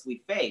challenges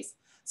we face.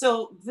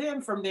 So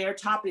then from there,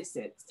 topics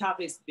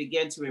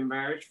began to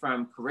emerge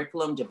from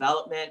curriculum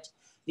development,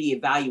 the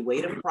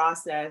evaluative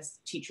process,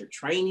 teacher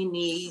training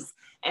needs,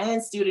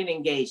 and student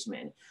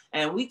engagement.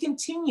 And we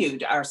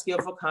continued our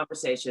skillful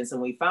conversations,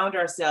 and we found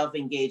ourselves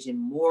engaging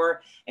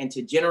more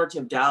into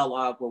generative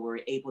dialogue, where we're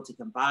able to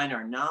combine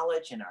our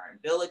knowledge and our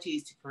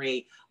abilities to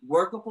create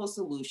workable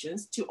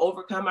solutions to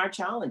overcome our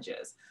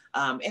challenges.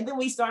 And then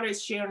we started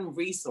sharing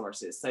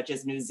resources such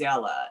as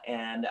Newsela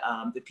and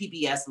the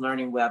PBS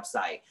Learning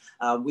website.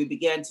 We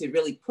began to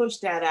really push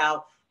that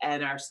out,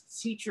 and our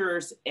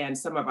teachers and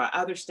some of our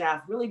other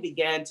staff really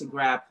began to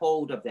grab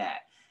hold of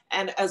that.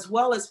 And as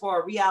well as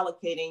for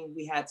reallocating,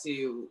 we had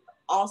to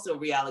also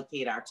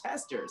reallocate our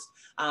testers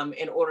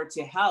in order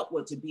to help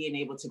with being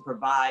able to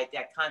provide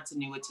that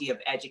continuity of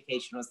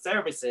educational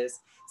services,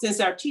 since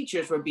our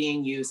teachers were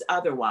being used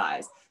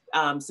otherwise.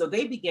 So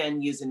they began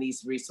using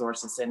these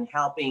resources and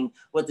helping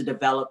with the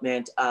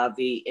development of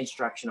the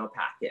instructional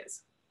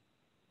packets.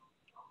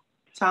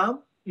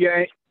 Tom?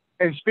 Yeah,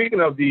 and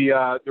speaking of the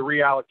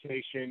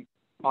reallocation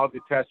of the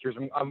testers,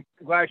 I'm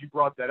glad you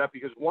brought that up,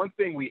 because one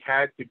thing we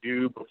had to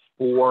do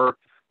before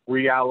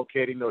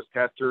reallocating those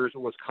testers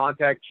was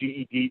contact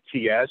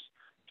GEDTS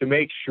to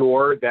make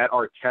sure that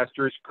our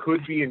testers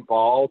could be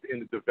involved in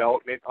the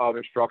development of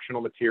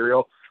instructional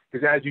material.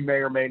 Because as you may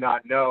or may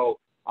not know,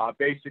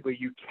 basically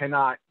you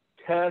cannot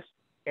test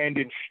and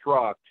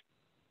instruct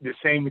the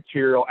same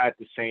material at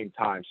the same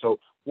time. So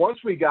once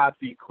we got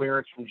the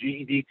clearance from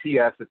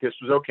GEDTS that this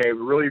was okay, we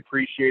really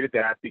appreciated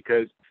that,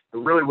 because it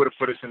really would have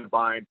put us in a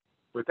bind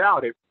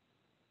without it.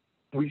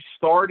 We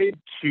started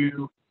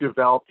to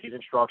develop these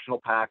instructional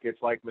packets,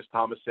 like Ms.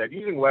 Thomas said,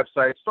 using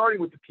websites, starting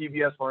with the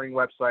PBS Learning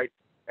website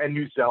and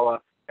Newsela,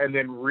 and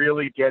then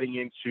really getting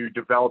into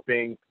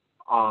developing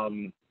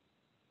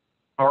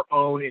our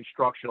own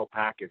instructional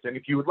packets. And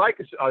if you would like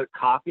a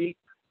copy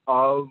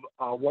of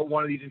what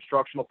one of these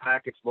instructional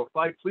packets look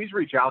like, please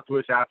reach out to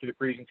us after the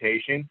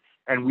presentation,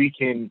 and we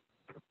can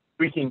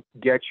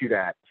get you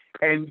that.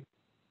 And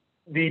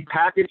the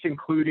packets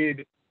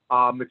included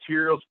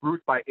materials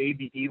grouped by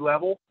ABE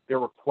level. There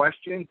were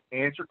questions,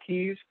 answer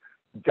keys,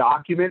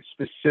 documents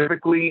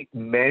specifically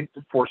meant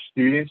for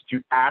students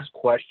to ask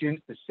questions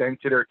to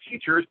send to their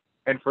teachers,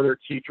 and for their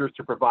teachers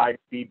to provide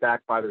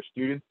feedback by their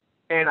students.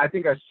 And I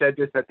think I said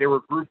this, that they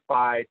were grouped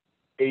by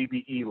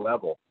ABE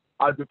level.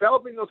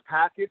 Developing those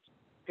packets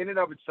in and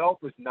of itself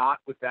was not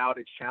without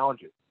its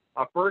challenges.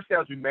 First,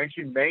 as we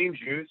mentioned, May and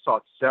June saw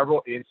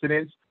several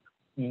incidents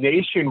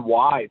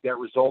nationwide that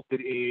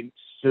resulted in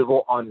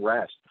civil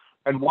unrest.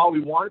 And while we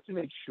wanted to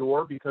make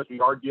sure, because we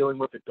are dealing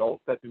with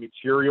adults, that the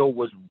material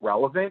was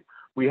relevant,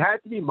 we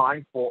had to be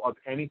mindful of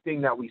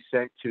anything that we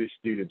sent to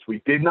students.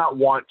 We did not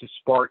want to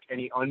spark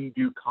any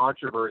undue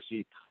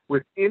controversy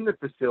within the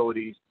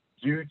facilities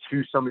due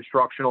to some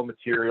instructional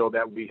material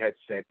that we had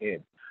sent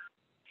in.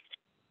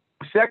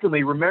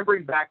 Secondly,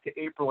 remembering back to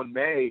April and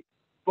May,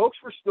 folks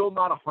were still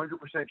not 100%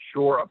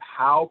 sure of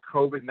how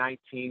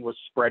COVID-19 was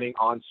spreading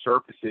on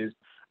surfaces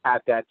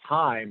at that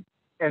time.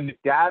 And the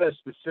data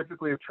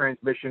specifically of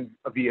transmission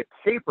via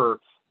paper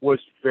was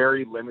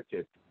very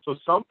limited. So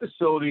some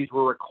facilities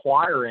were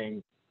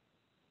requiring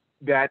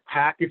that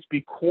packets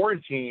be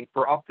quarantined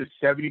for up to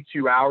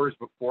 72 hours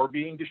before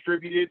being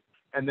distributed,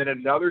 and then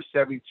another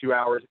 72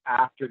 hours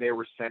after they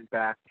were sent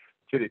back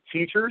to the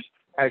teachers.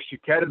 As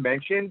Shaketta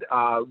mentioned,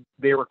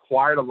 they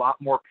required a lot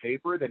more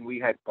paper than we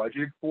had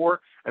budgeted for,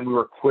 and we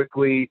were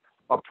quickly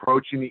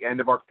approaching the end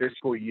of our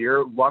fiscal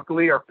year.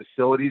 Luckily, our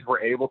facilities were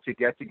able to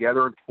get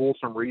together and pool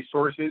some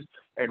resources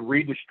and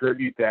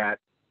redistribute that.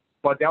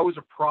 But that was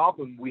a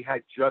problem we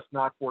had just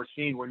not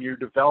foreseen. When you're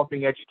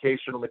developing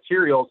educational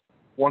materials,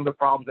 one of the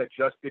problems that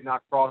just did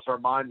not cross our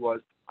mind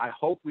was, I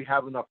hope we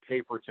have enough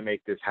paper to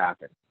make this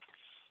happen.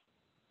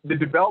 The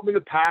development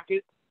of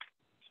packets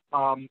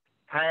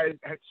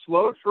had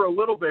slowed for a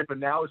little bit, but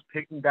now is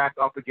picking back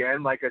up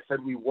again. Like I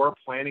said, we were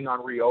planning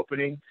on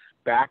reopening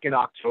back in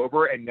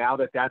October, and now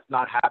that that's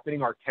not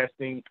happening, our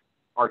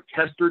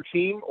tester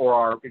team, or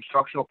our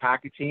instructional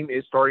packet team,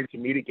 is starting to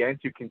meet again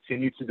to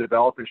continue to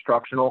develop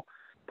instructional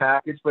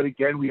packets. But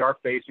again, we are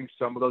facing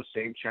some of those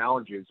same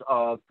challenges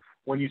of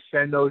when you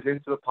send those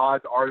into the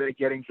pods, are they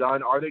getting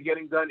done? Are they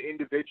getting done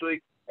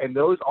individually? And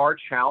those are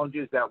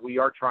challenges that we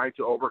are trying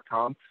to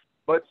overcome.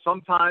 But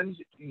sometimes,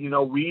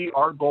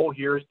 our goal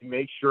here is to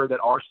make sure that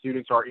our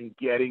students are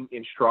getting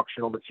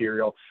instructional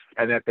material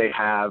and that they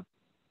have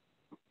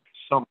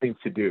something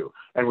to do.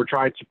 And we're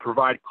trying to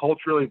provide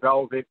culturally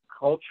relevant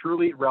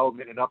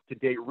and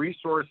up-to-date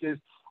resources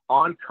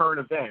on current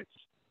events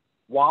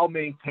while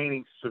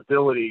maintaining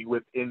civility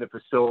within the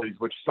facilities,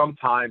 which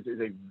sometimes is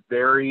a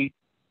very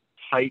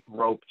tight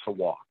rope to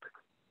walk.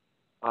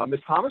 Ms.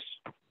 Thomas?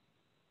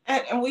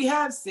 And we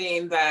have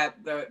seen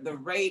that the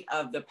rate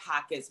of the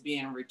packets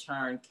being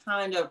returned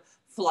kind of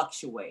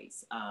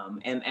fluctuates.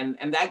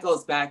 And that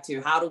goes back to,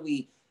 how do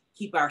we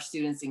keep our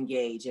students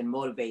engaged and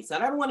motivated? So I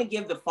don't want to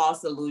give the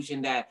false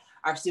illusion that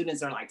our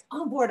students are like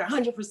on board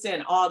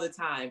 100% all the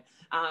time.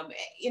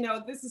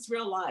 This is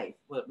real life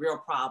with real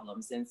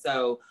problems. And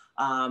so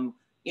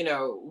you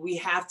know, we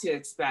have to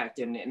expect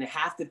and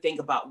have to think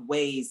about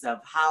ways of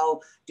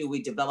how do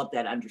we develop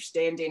that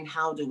understanding?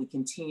 How do we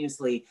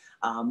continuously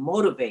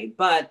motivate?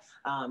 But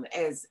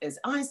as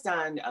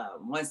Einstein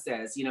once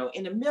says, you know,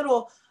 in the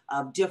middle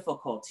of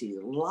difficulty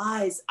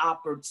lies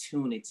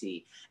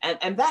opportunity.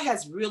 And that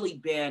has really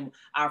been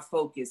our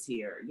focus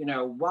here. You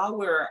know,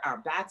 while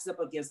our backs up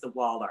against the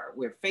wall,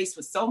 we're faced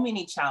with so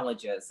many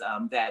challenges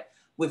that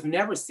we've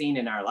never seen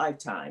in our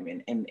lifetime,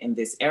 in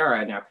this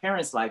era, in our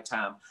parents'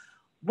 lifetime.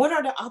 What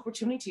are the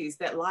opportunities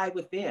that lie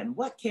within?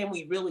 What can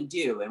we really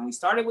do? And we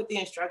started with the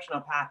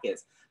instructional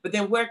packets, but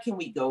then where can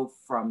we go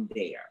from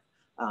there?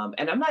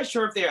 And I'm not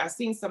sure if I've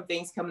seen some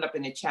things coming up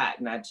in the chat,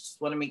 and I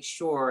just want to make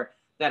sure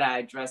that I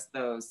address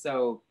those.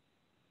 So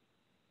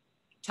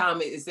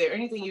Tom, is there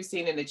anything you've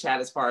seen in the chat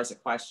as far as a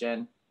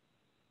question?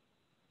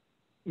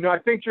 No, I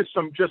think just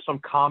some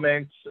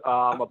comments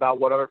about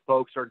what other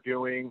folks are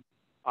doing.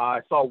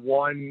 I saw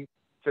one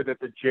said that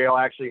the jail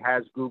actually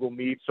has Google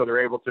Meet, so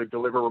they're able to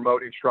deliver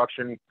remote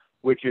instruction,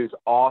 which is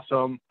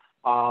awesome.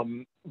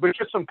 But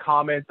just some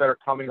comments that are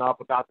coming up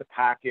about the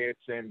packets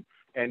and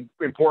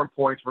important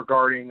points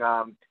regarding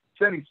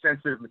sending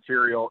sensitive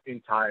material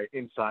inside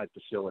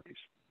facilities.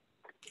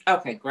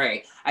 Okay,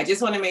 great. I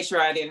just want to make sure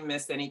I didn't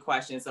miss any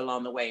questions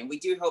along the way. And we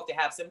do hope to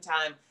have some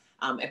time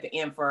at the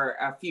end for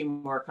a few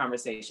more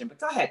conversation, but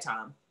go ahead,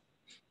 Tom.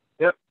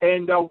 Yep,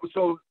 and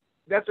so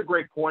that's a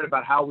great point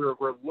about how we're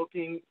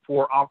looking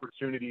for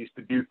opportunities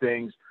to do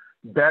things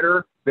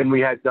better than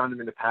we had done them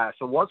in the past.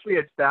 So once we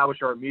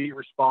established our immediate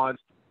response,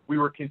 we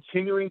were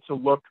continuing to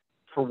look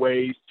for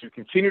ways to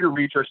continue to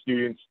reach our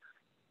students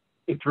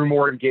through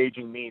more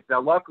engaging means.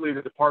 Now, luckily,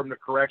 the Department of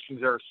Corrections,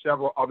 there are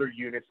several other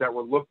units that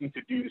were looking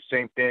to do the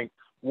same thing.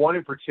 One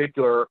in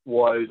particular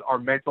was our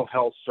mental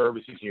health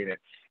services unit,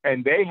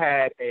 and they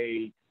had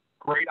a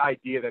great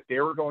idea that they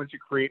were going to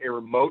create a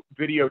remote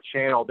video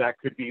channel that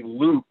could be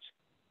looped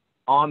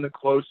on the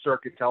closed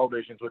circuit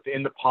televisions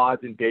within the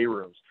pods and day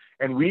rooms.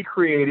 And we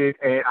created,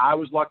 and I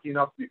was lucky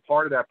enough to be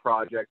part of that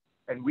project,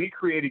 and we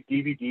created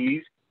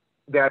DVDs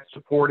that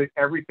supported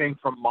everything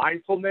from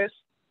mindfulness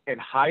and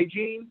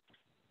hygiene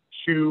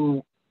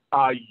to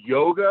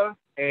yoga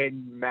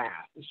and math.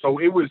 So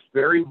it was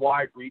very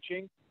wide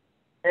reaching.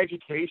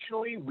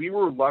 Educationally, we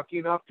were lucky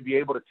enough to be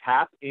able to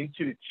tap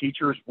into the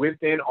teachers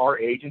within our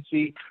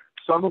agency,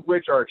 some of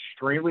which are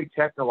extremely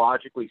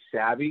technologically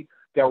savvy,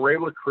 that we're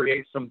able to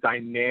create some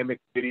dynamic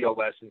video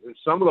lessons. And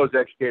some of those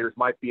educators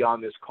might be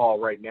on this call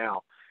right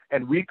now.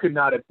 And we could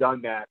not have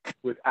done that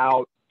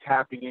without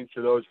tapping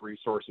into those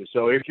resources.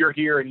 So if you're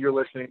here and you're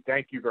listening,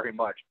 thank you very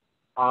much.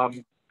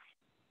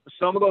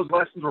 Some of those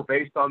lessons were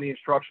based on the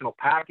instructional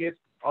packets.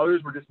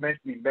 Others were just meant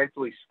to be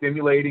mentally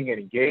stimulating and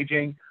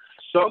engaging.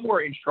 Some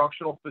were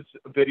instructional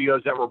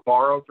videos that were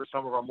borrowed for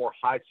some of our more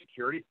high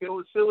security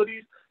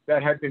facilities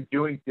that had been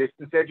doing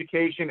distance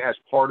education as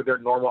part of their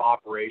normal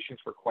operations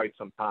for quite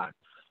some time.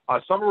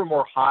 Some of our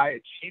more high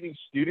achieving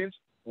students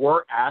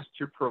were asked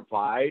to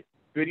provide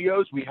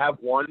videos. We have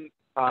one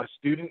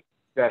student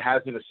that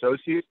has an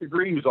associate's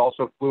degree who's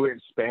also fluent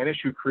in Spanish,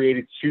 who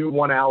created 2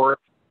 one-hour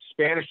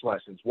Spanish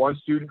lessons. One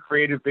student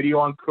created a video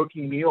on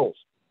cooking meals,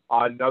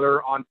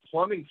 another on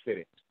plumbing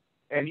fittings.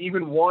 And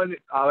even one,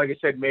 like I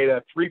said, made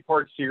a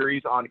 3-part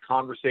series on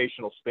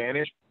conversational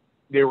Spanish.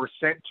 They were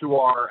sent to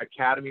our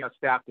Academy on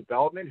Staff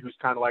Development, who's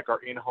kind of like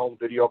our in-home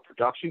video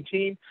production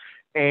team.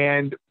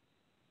 And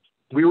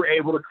we were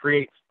able to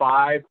create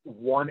 5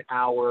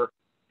 one-hour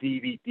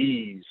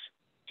DVDs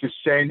to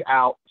send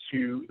out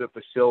to the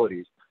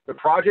facilities. The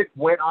project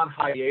went on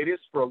hiatus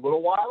for a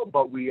little while,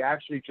 but we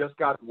actually just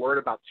got word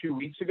about 2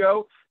 weeks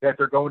ago that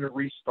they're going to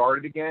restart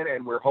it again,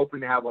 and we're hoping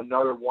to have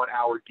another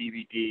 1-hour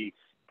DVD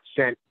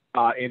sent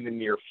in the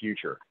near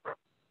future.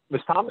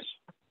 Ms. Thomas?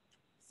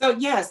 So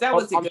yes, that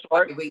was a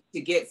good way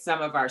to get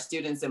some of our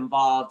students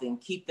involved and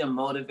keep them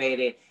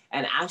motivated,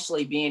 and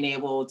actually being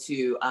able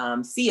to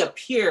see a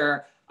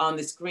peer on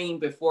the screen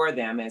before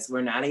them, as we're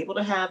not able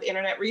to have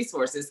internet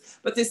resources,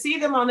 but to see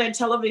them on their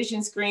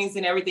television screens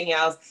and everything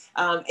else,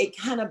 it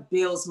kind of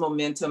builds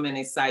momentum and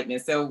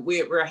excitement. So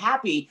we're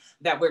happy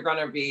that we're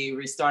going to be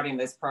restarting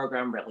this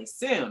program really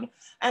soon.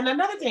 And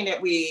another thing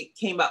that we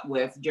came up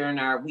with during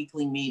our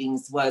weekly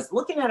meetings was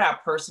looking at our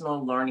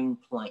personal learning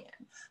plan.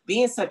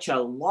 Being such a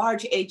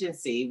large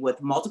agency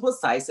with multiple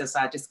sites, as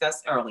I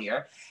discussed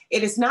earlier,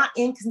 it is not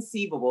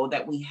inconceivable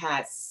that we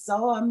had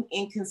some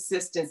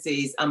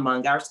inconsistencies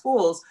among our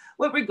schools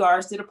with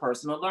regards to the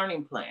personal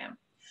learning plan.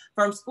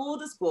 From school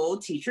to school,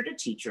 teacher to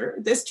teacher,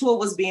 this tool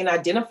was being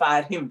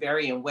identified in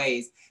varying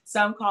ways.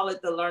 Some call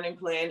it the learning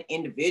plan,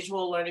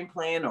 individual learning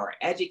plan, or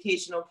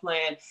educational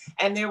plan.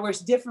 And there were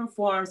different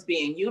forms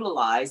being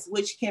utilized,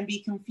 which can be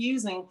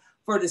confusing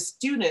for the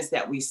students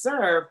that we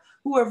serve,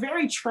 who are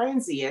very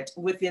transient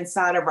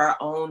inside of our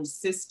own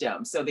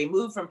system. So they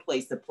move from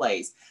place to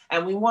place.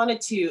 And we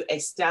wanted to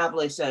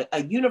establish a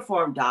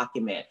uniform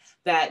document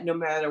that no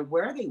matter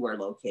where they were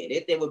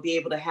located, they would be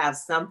able to have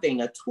something,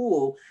 a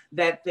tool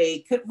that they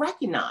could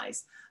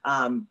recognize.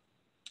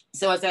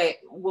 So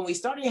when we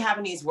started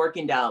having these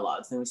working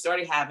dialogues and we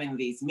started having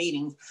these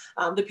meetings,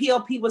 the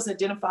PLP was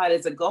identified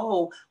as a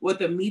goal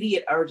with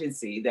immediate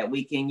urgency that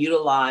we can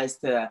utilize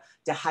to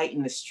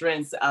heighten the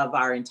strengths of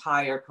our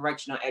entire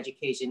correctional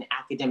education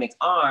academic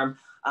arm,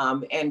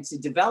 and to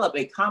develop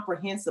a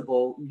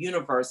comprehensible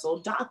universal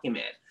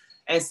document.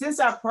 And since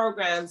our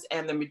programs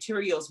and the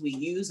materials we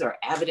use are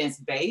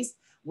evidence-based,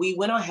 we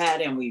went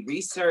ahead and we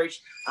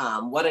researched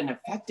what an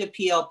effective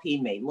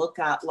PLP may look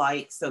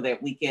like so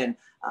that we can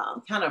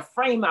kind of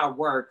frame our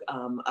work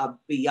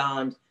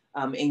beyond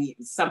in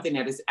something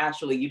that is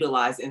actually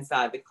utilized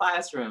inside the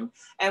classroom.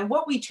 And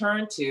what we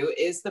turn to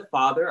is the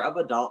father of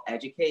adult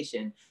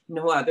education,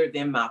 no other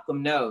than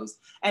Malcolm Knowles.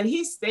 And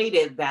he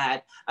stated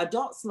that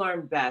adults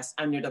learn best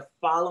under the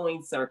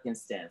following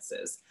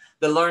circumstances.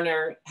 The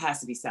learner has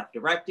to be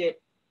self-directed.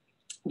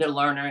 The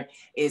learner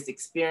is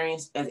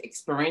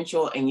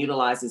experiential and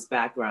utilizes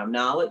background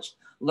knowledge.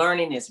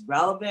 Learning is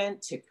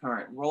relevant to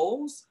current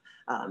roles.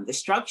 The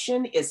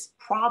instruction is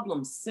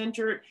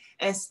problem-centered,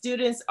 and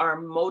students are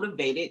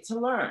motivated to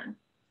learn.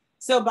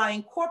 So by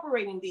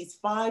incorporating these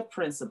 5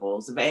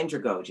 principles of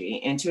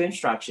andragogy into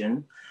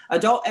instruction,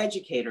 adult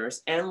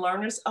educators and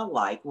learners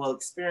alike will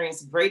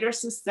experience greater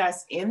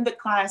success in the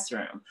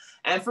classroom.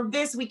 And from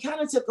this, we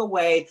kind of took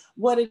away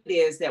what it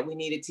is that we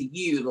needed to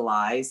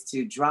utilize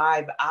to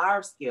drive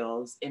our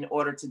skills in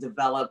order to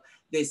develop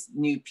this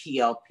new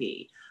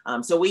PLP.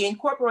 So we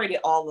incorporated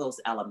all those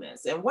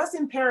elements. And what's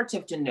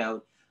imperative to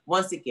note,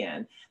 once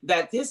again,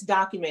 that this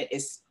document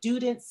is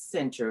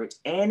student-centered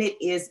and it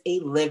is a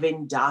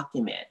living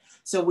document.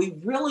 So we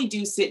really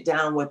do sit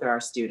down with our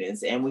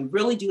students and we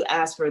really do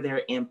ask for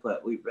their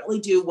input. We really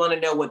do want to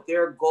know what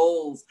their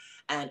goals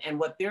and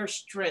what their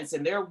strengths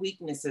and their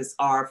weaknesses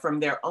are from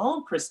their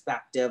own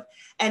perspective,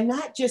 and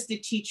not just the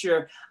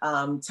teacher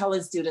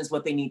telling students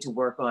what they need to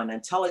work on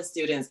and telling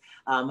students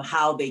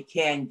how they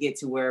can get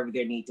to wherever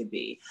they need to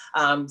be.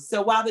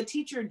 So while the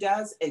teacher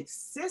does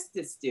assist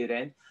the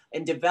student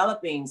in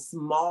developing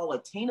small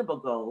attainable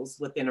goals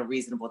within a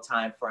reasonable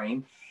time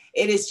frame,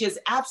 it is just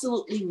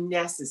absolutely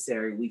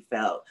necessary, we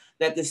felt,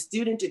 that the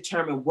student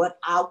determine what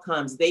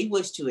outcomes they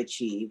wish to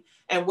achieve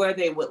and where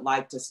they would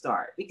like to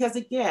start. Because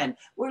again,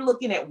 we're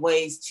looking at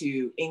ways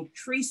to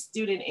increase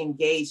student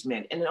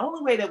engagement. And the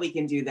only way that we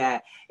can do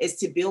that is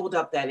to build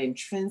up that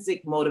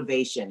intrinsic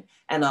motivation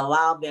and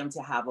allow them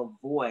to have a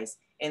voice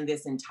in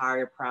this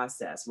entire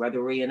process,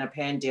 whether we're in a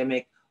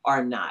pandemic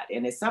or not.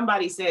 And as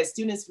somebody said,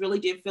 students really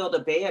did feel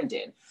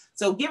abandoned.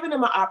 So giving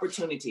them an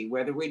opportunity,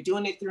 whether we're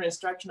doing it through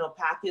instructional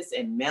packets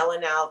and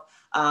mailing out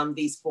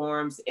these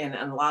forms and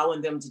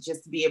allowing them to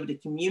just be able to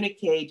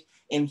communicate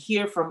and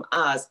hear from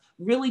us,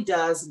 really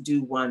does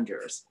do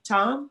wonders.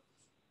 Tom?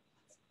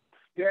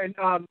 Yeah, and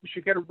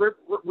Shaketta,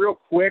 real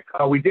quick,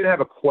 we did have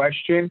a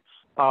question.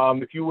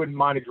 If you wouldn't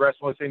mind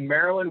addressing us. In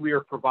Maryland, we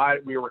are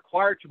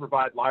required to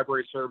provide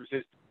library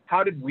services.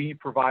 How did we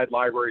provide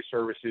library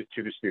services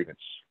to the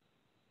students?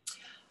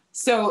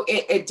 So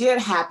it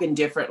did happen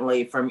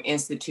differently from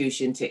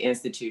institution to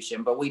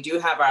institution, but we do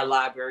have our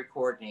library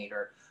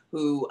coordinator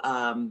who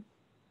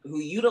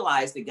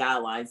utilized the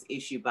guidelines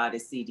issued by the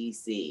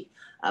CDC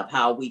of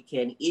how we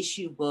can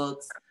issue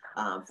books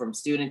from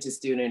student to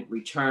student,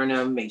 return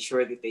them, make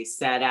sure that they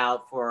sat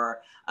out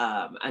for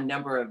a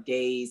number of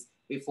days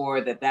before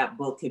that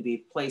book could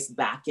be placed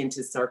back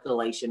into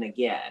circulation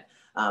again.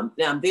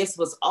 Now, this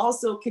was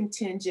also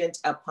contingent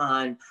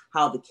upon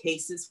how the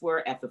cases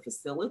were at the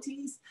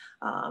facilities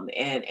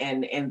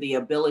and the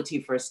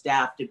ability for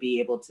staff to be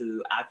able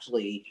to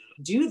actually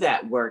do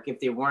that work if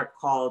they weren't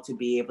called to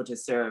be able to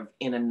serve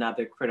in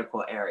another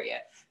critical area.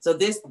 So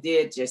this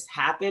did just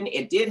happen.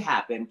 It did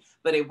happen,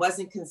 but it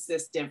wasn't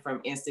consistent from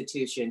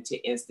institution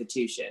to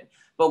institution.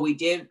 But we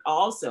did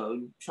also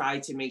try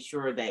to make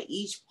sure that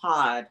each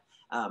pod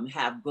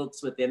have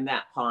books within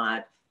that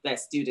pod that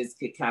students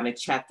could kind of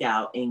check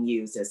out and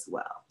use as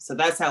well. So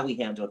that's how we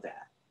handled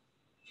that.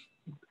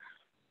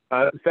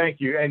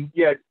 Thank you. And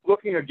yeah,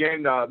 looking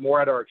again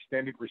more at our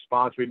extended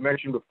response, we'd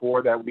mentioned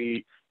before that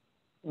we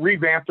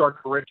revamped our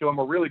curriculum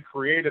or really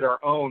created our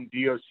own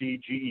DOC,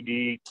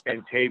 GED,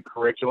 and TABE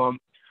curriculum.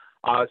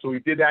 So we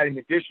did that in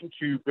addition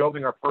to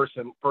building our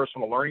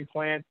personal learning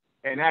plan.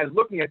 And as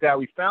looking at that,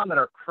 we found that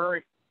our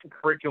current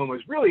curriculum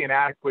was really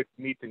inadequate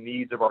to meet the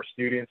needs of our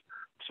students.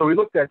 So we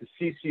looked at the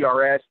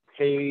CCRS,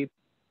 TABE,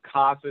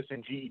 CASAS,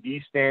 and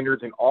GED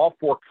standards in all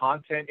 4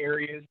 content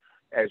areas,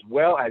 as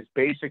well as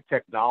basic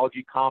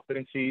technology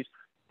competencies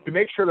to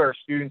make sure that our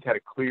students had a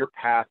clear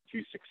path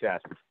to success.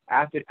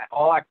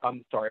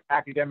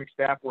 Academic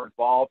staff were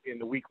involved in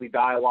the weekly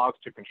dialogues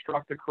to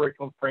construct the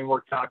curriculum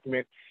framework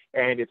document,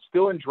 and it's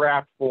still in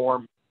draft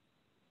form,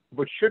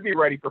 but should be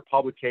ready for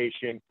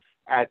publication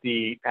at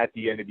the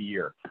end of the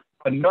year.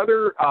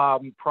 Another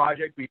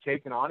project we've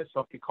taken on is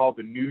something called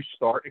the New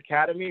Start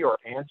Academy, or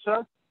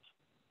ANSA.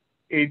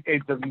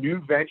 It's a new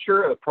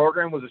venture. The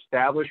program was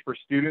established for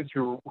students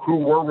who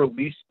were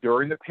released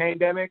during the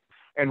pandemic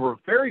and were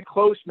very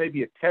close,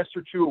 maybe a test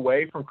or two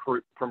away from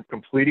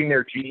completing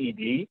their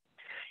GED.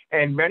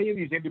 And many of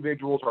these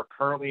individuals are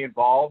currently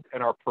involved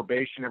in our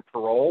probation and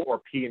parole, or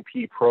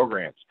P&P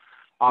programs.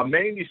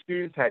 Many of these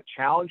students had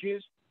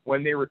challenges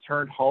when they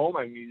returned home.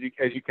 I mean,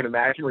 as you can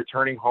imagine,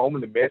 returning home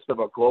in the midst of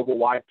a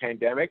global-wide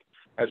pandemic,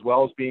 as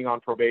well as being on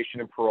probation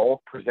and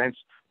parole, presents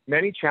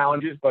many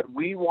challenges, but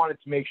we wanted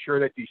to make sure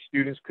that these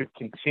students could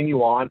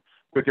continue on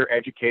with their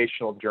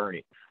educational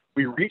journey.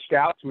 We reached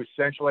out to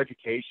Essential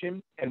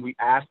Education and we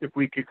asked if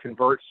we could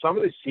convert some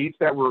of the seats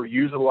that we're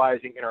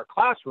utilizing in our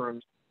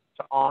classrooms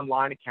to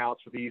online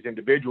accounts for these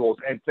individuals.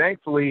 And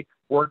thankfully,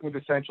 working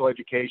with Essential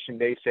Education,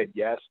 they said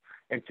yes.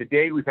 And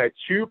today we've had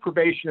 2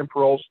 probation and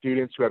parole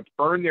students who have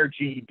earned their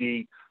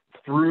GED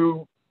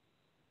through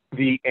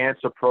the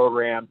ANSA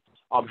program.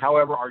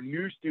 However, our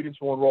new students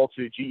will enroll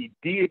to the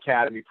GED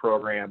Academy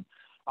program.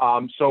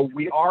 So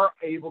we are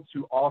able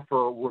to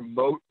offer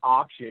remote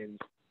options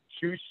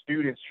to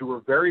students who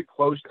are very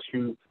close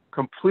to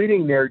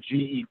completing their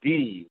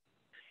GED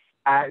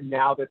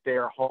now that they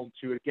are home,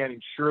 to, again,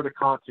 ensure the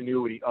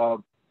continuity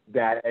of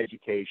that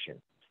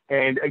education.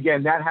 And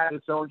again, that has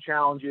its own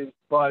challenges,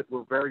 but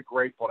we're very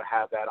grateful to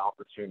have that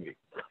opportunity.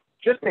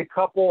 Just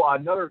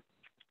another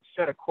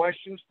set of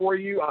questions for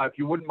you. If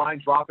you wouldn't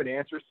mind dropping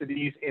answers to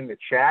these in the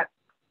chat.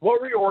 What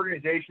were your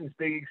organization's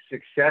big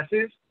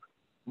successes?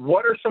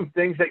 What are some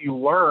things that you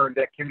learned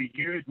that can be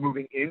used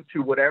moving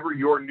into whatever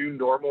your new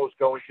normal is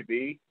going to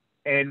be?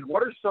 And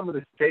what are some of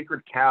the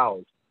sacred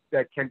cows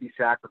that can be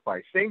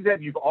sacrificed? Things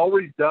that you've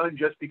always done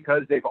just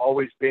because they've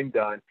always been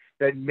done,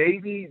 that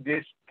maybe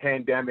this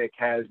pandemic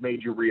has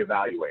made you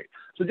reevaluate.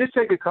 So just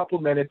take a couple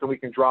minutes and we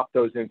can drop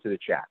those into the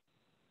chat.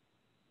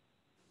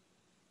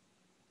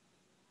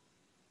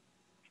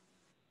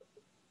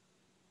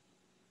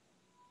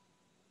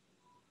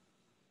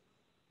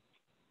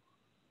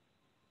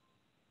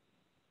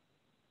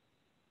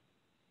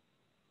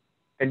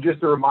 And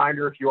just a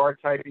reminder, if you are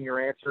typing your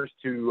answers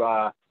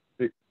to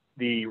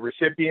the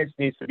recipients,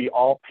 needs to be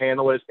all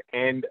panelists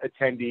and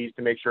attendees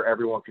to make sure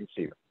everyone can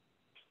see them.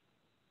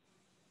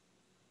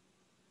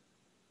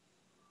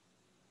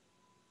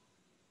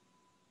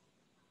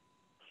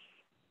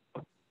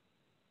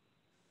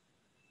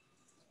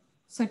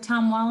 So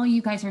Tom, while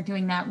you guys are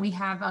doing that, we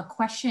have a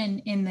question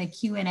in the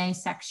Q&A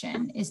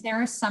section. Is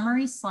there a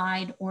summary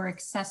slide or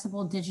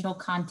accessible digital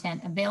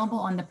content available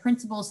on the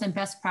principles and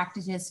best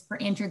practices for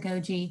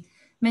andragogy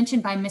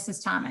mentioned by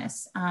Mrs.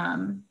 Thomas?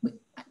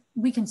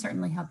 We can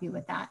certainly help you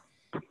with that.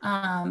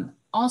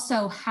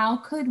 Also, how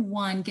could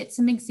one get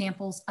some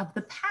examples of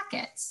the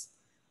packets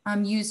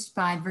used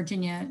by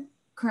Virginia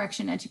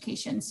Correctional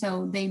Education?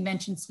 So they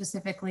mentioned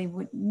specifically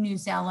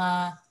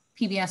Newsella,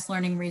 PBS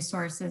Learning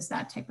Resources,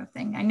 that type of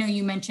thing. I know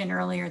you mentioned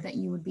earlier that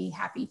you would be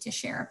happy to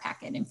share a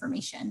packet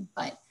information,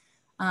 but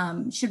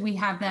should we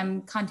have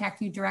them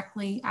contact you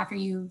directly after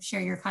you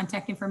share your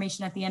contact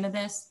information at the end of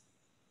this?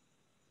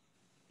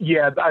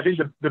 Yeah, I think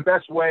the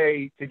best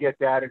way to get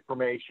that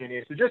information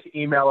is to just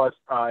email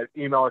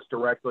us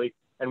directly,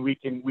 and we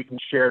can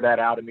share that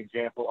out, an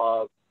example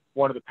of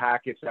one of the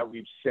packets that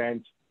we've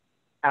sent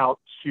out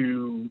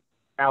to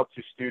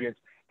students.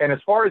 And as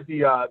far as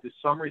the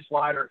summary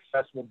slide or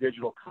accessible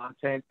digital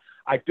content,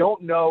 I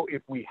don't know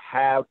if we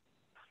have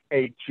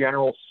a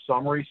general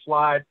summary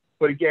slide,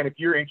 but again, if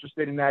you're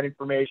interested in that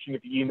information,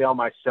 if you email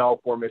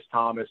myself or Ms.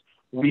 Thomas,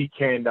 we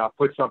can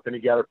put something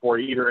together for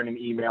you, either in an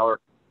email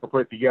or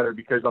put it together,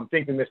 because I'm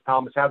thinking, Ms.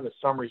 Thomas, having a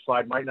summary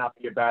slide might not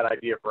be a bad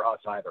idea for us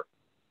either.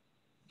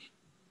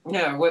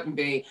 No, it wouldn't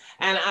be.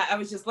 And I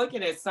was just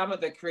looking at some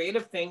of the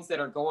creative things that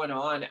are going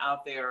on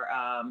out there.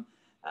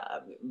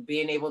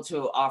 Being able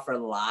to offer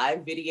live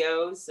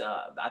videos,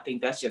 I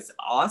think that's just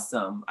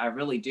awesome. I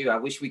really do. I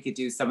wish we could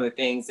do some of the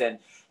things, and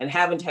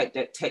having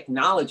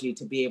technology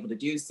to be able to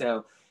do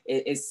so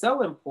is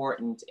so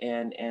important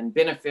and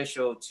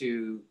beneficial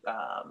to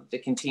the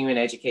continuing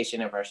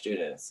education of our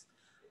students.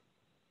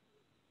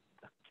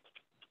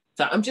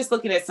 So I'm just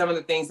looking at some of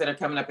the things that are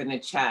coming up in the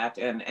chat,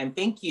 and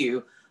thank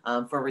you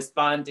for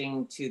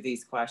responding to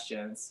these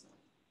questions.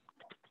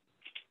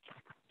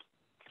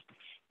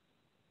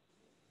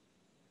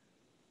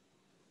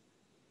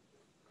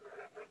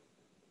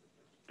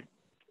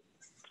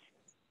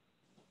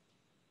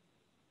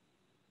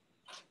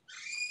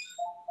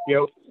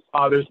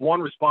 There's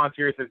one response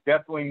here that says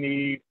definitely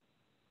need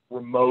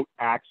remote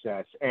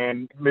access.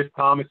 And Ms.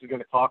 Thomas is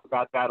going to talk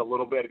about that a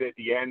little bit at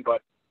the end,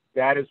 but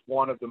that is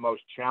one of the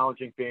most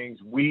challenging things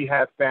we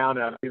have found.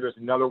 And I think there's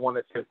another one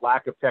that says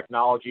lack of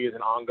technology is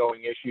an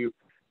ongoing issue.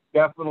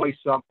 Definitely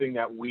something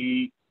that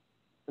we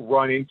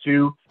run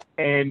into.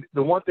 And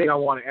the one thing I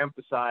want to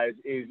emphasize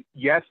is,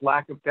 yes,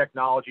 lack of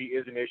technology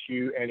is an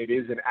issue, and it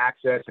is an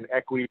access and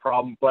equity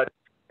problem, but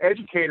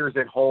educators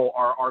at whole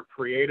are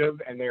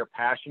creative and they are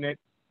passionate.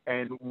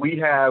 And we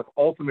have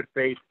ultimate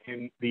faith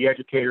in the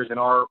educators in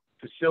our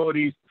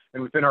facilities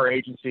and within our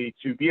agency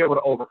to be able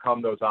to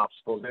overcome those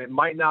obstacles. And it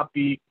might not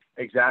be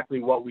exactly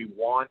what we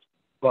want,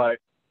 but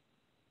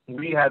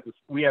we have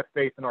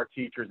faith in our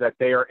teachers that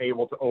they are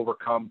able to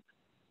overcome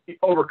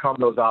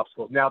those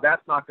obstacles. Now,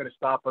 that's not going to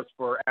stop us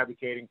for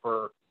advocating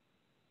for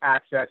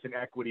access and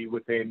equity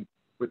within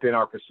within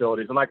our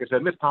facilities. And like I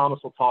said, Ms. Thomas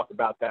will talk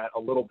about that a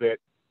little bit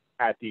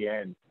at the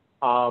end.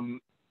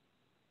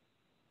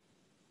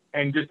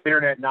 And just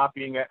internet not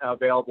being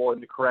available in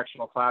the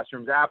correctional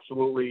classrooms,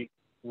 absolutely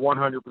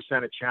 100%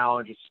 a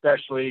challenge,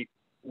 especially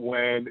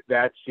when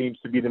that seems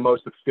to be the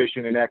most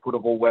efficient and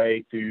equitable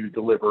way to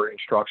deliver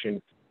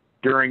instruction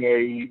during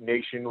a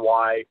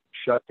nationwide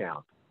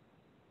shutdown.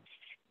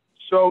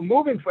 So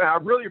I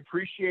really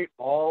appreciate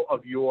all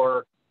of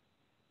your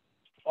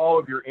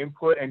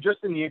input, and just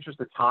in the interest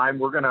of time,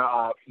 we're going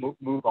to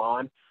move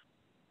on.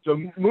 So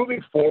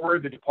moving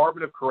forward, the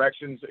Department of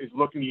Corrections is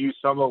looking to use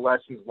some of the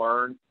lessons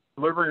learned,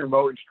 delivering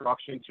remote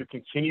instruction to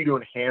continue to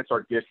enhance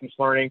our distance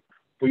learning.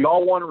 We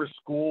all want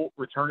to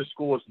return to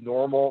school as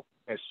normal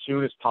as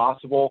soon as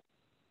possible,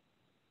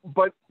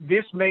 but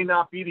this may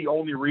not be the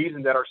only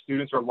reason that our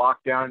students are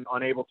locked down and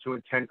unable to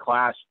attend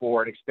class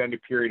for an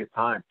extended period of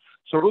time.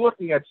 So we're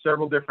looking at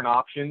several different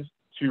options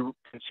to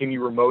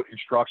continue remote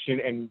instruction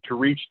and to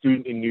reach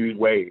students in new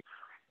ways.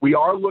 We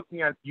are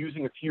looking at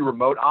using a few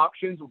remote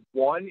options.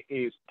 One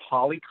is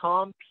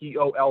Polycom,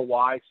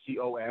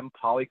 P-O-L-Y-C-O-M,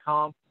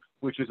 Polycom,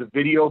 which is a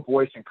video,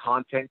 voice, and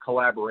content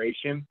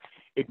collaboration.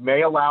 It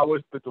may allow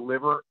us to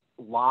deliver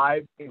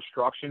live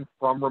instruction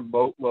from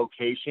remote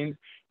locations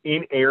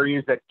in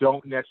areas that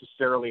don't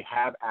necessarily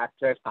have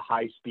access to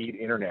high-speed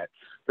internet.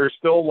 There's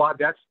still a lot,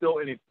 that's still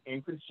in its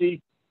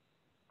infancy,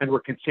 and we're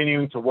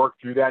continuing to work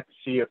through that to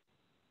see if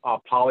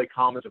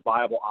Polycom is a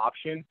viable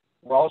option.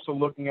 We're also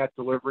looking at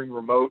delivering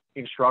remote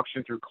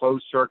instruction through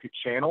closed circuit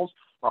channels.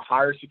 Our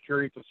higher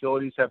security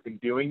facilities have been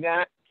doing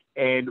that,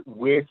 and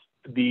with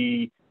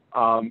the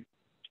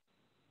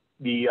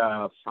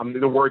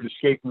word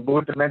escaping,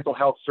 with the mental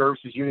health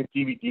services unit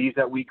DVDs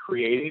that we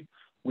created,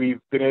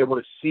 we've been able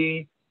to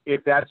see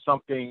if that's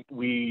something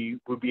we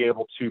would be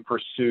able to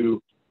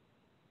pursue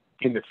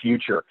in the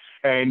future.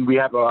 And we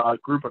have a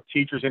group of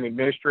teachers and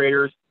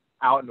administrators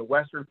out in the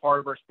western part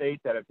of our state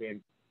that have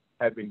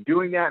been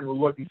doing that, and we're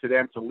looking to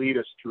them to lead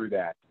us through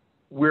that.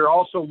 We're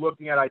also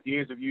looking at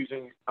ideas of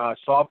using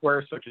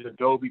software such as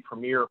Adobe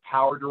Premiere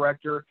Power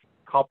Director,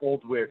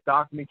 coupled with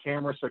document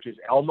cameras such as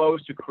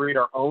Elmos, to create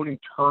our own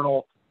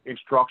internal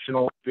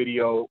instructional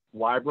video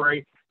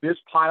library. This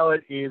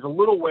pilot is a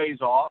little ways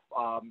off,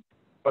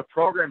 but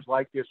programs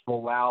like this will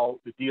allow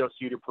the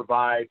DOC to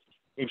provide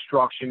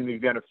instruction in the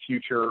event of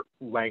future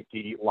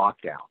lengthy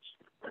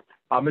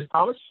lockdowns. Ms.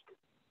 Thomas?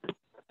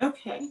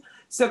 Okay,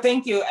 so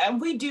thank you. And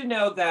we do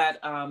know that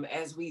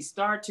as we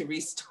start to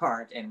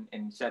restart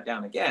and shut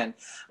down again,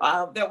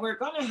 that we're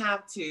going to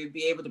have to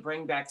be able to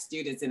bring back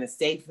students in a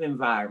safe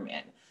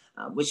environment.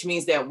 Which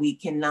means that we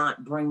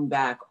cannot bring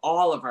back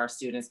all of our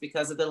students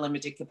because of the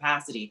limited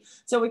capacity.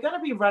 So we're going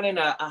to be running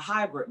a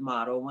hybrid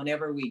model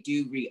whenever we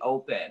do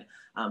reopen.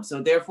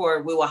 So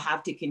therefore, we will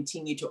have to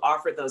continue to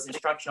offer those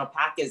instructional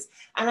packets.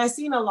 And I've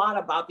seen a lot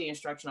about the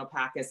instructional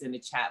packets in the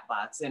chat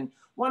box. And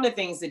one of the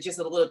things that just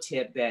a little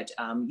tidbit,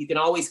 you can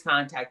always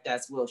contact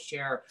us. We'll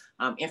share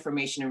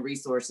information and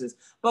resources.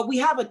 But we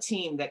have a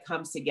team that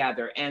comes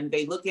together and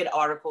they look at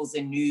articles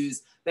and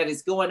news that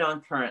is going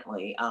on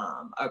currently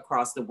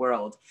across the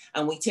world.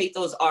 And we take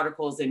those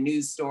articles and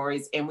news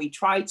stories and we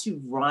try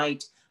to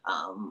write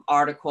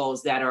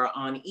articles that are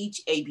on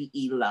each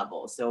ABE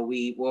level. So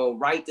we will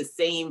write the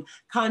same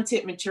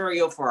content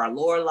material for our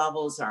lower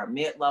levels, our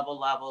mid-level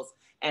levels,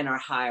 and our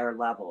higher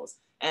levels.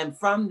 And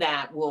from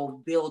that,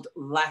 we'll build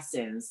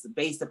lessons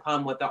based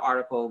upon what the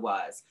article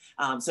was.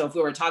 So if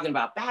we were talking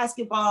about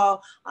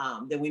basketball,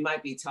 then we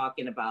might be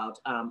talking about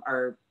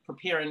our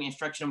preparing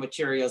instructional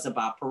materials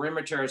about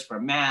perimeters for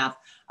math,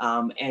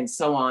 and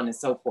so on and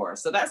so forth.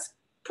 So that's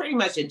pretty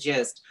much a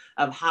gist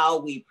of how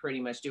we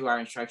pretty much do our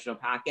instructional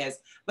packets,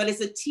 but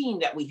it's a team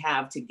that we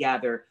have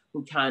together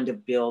who kind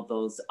of build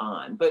those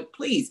on. But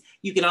please,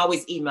 you can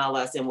always email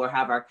us and we'll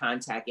have our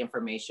contact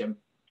information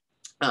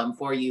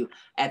for you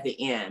at the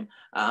end.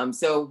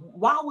 So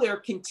while we're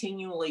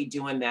continually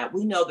doing that,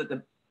 we know that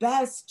the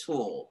best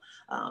tool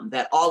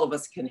that all of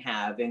us can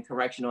have in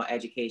correctional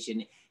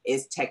education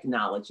is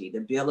technology, the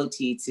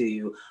ability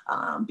to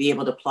be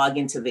able to plug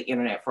into the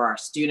internet for our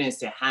students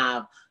to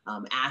have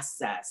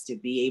access to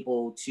be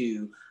able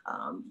to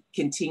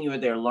continue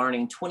their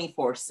learning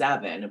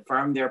 24/7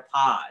 from their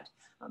pod,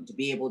 to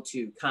be able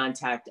to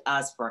contact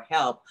us for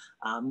help,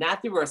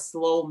 not through a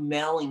slow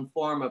mailing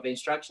form of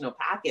instructional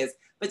packets,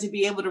 but to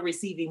be able to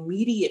receive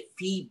immediate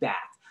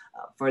feedback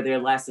for their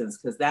lessons,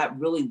 because that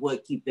really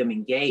would keep them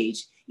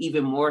engaged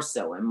even more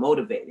so and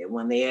motivated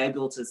when they're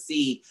able to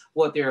see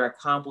what they're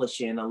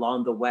accomplishing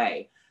along the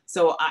way.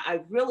 So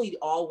I really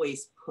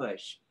always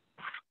push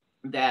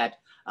that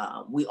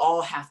we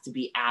all have to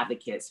be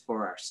advocates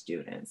for our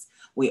students.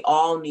 We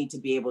all need to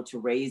be able to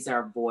raise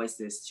our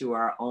voices to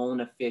our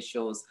own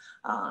officials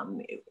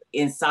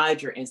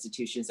inside your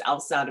institutions,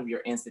 outside of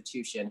your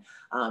institution,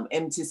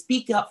 and to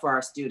speak up for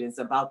our students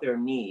about their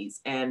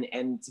needs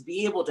and to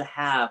be able to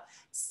have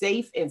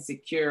safe and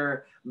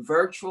secure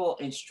virtual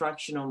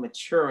instructional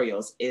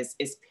materials is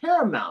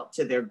paramount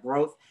to their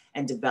growth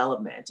and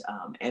development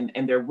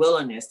and their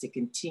willingness to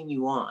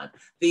continue on.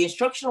 The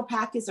instructional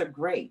packets are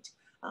great.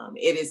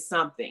 It is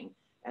something.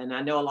 And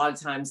I know a lot of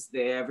times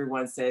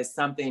everyone says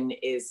something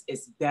is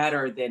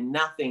better than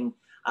nothing.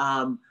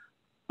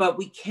 But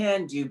we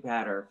can do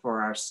better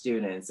for our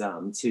students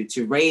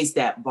to raise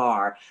that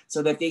bar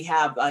so that they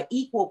have an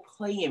equal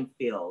playing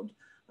field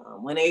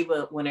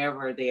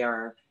whenever they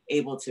are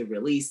able to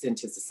release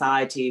into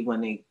society, when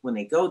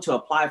they go to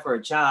apply for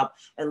a job.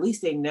 At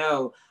least they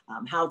know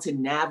how to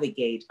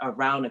navigate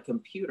around a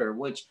computer,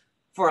 which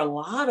for a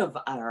lot of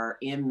our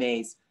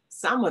inmates,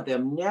 some of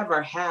them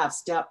never have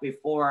stepped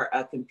before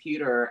a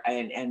computer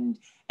and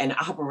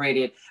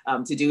operated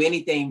to do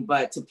anything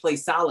but to play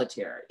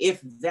solitaire,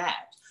 if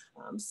that.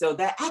 So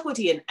that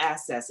equity and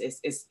access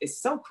is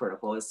so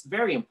critical. It's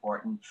very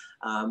important.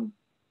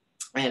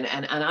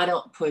 And I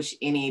don't push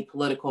any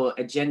political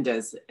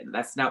agendas.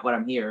 That's not what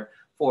I'm here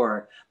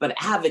for, but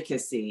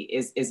advocacy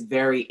is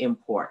very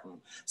important.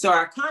 So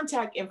our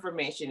contact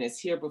information is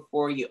here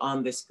before you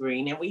on the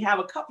screen, and we have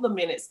a couple of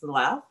minutes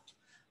left.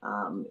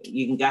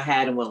 You can go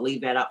ahead and we'll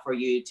leave that up for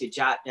you to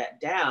jot that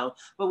down,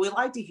 but we'd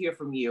like to hear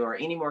from you or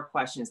any more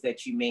questions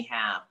that you may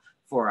have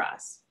for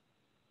us.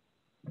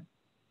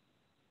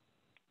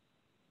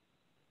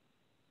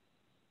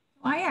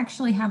 I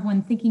actually have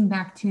one, thinking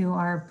back to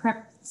our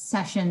prep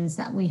sessions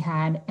that we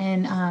had.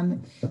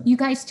 And you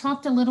guys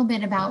talked a little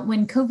bit about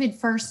when COVID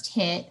first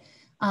hit,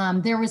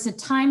 there was a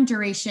time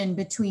duration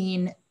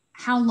between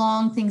how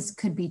long things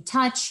could be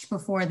touched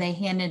before they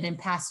handed and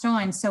passed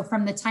on. So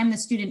from the time the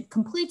student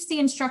completes the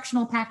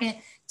instructional packet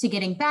to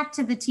getting back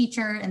to the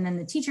teacher, and then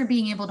the teacher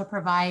being able to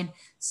provide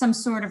some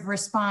sort of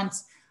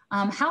response,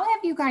 how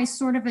have you guys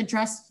sort of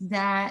addressed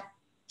that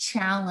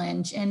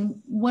challenge,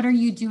 and what are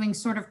you doing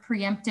sort of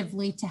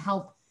preemptively to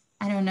help,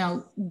 I don't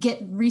know,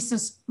 get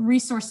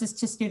resources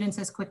to students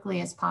as quickly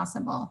as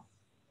possible?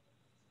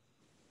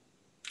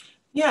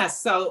 Yeah,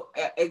 so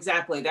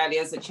exactly, that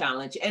is a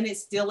challenge, and it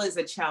still is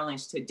a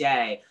challenge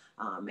today.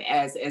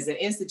 As an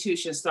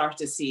institution starts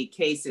to see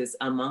cases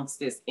amongst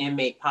this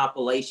inmate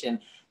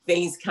population,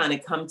 things kind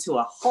of come to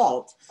a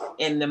halt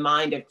in the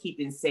mind of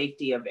keeping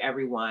safety of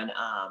everyone.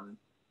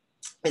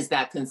 Is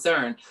that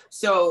concern.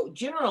 So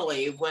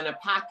generally, when a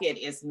packet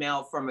is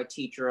mailed from a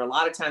teacher, a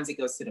lot of times it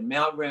goes to the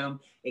mailroom.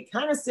 It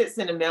kind of sits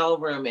in the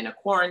mailroom in a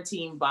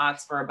quarantine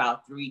box for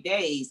about 3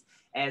 days,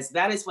 as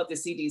that is what the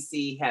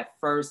CDC had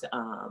first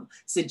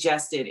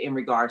suggested in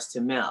regards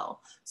to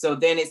mail. So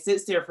then it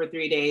sits there for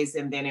 3 days,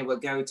 and then it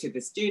would go to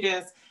the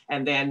students,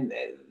 and then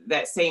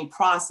that same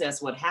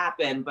process would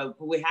happen, but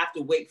we have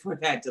to wait for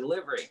that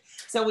delivery.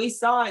 So we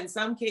saw in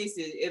some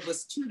cases, it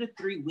was 2 to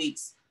 3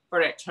 weeks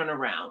for that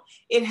turnaround.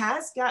 It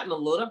has gotten a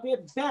little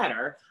bit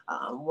better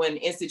when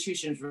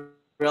institutions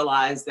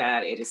realize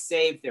that it is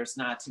safe, there's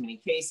not too many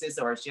cases,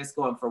 or it's just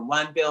going from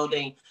one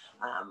building.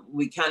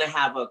 We kind of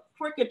have a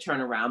quicker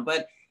turnaround,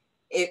 but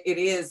it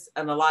is,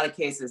 in a lot of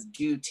cases,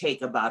 do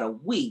take about a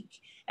week.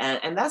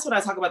 And that's what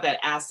I talk about, that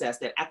access,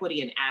 that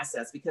equity and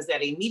access, because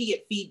that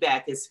immediate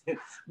feedback is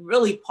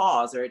really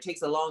paused, or it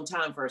takes a long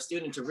time for a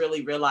student to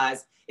really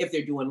realize if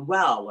they're doing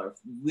well, or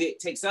it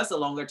takes us a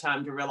longer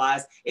time to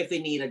realize if they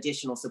need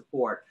additional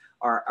support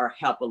or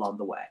help along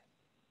the way.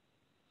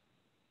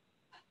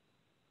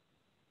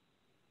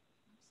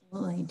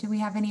 Absolutely. Do we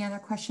have any other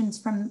questions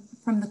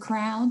from the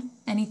crowd?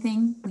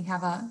 Anything? We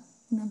have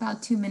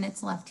about 2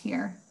 minutes left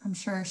here. I'm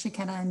sure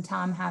Shaketta and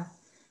Tom have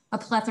a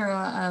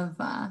plethora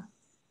of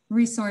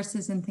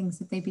resources and things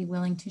that they'd be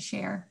willing to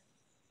share.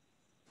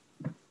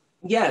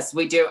 Yes,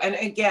 we do. And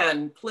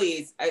again,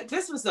 please,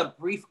 this was a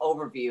brief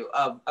overview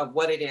of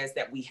what it is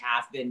that we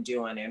have been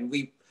doing. And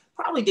we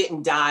probably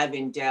didn't dive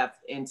in depth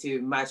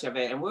into much of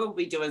it. And we'll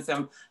be doing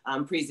some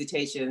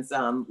presentations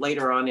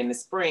later on in the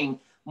spring,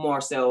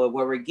 more so,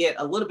 where we get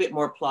a little bit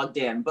more plugged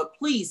in. But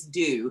please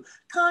do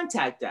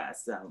contact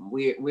us.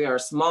 We are a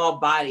small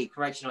body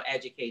correctional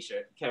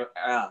education.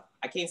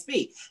 I can't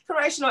speak.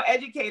 Correctional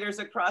educators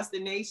across the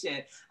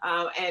nation.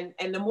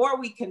 And the more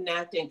we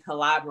connect and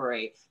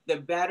collaborate, the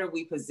better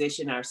we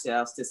position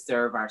ourselves to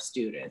serve our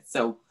students.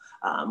 So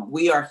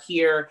we are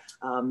here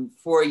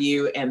for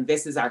you. And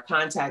this is our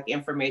contact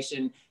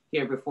information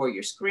here before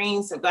your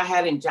screen. So go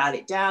ahead and jot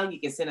it down.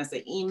 You can send us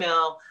an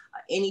email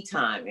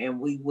anytime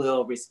and we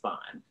will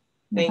respond.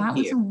 Thank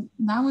you.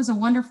 That was a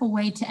wonderful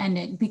way to end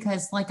it,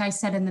 because like I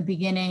said in the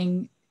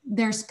beginning,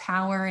 there's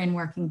power in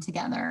working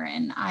together.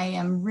 And I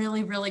am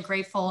really, really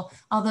grateful.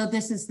 Although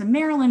this is the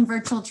Maryland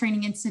Virtual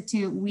Training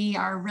Institute, we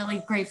are really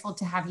grateful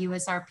to have you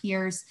as our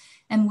peers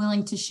and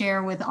willing to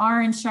share with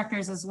our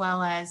instructors as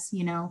well as,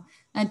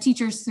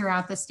 teachers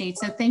throughout the state.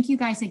 So thank you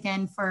guys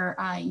again for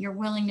your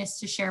willingness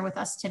to share with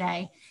us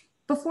today.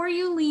 Before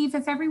you leave,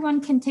 if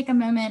everyone can take a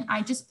moment,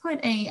 I just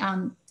put a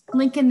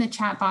link in the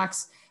chat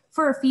box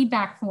for a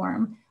feedback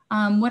form.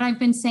 What I've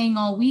been saying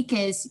all week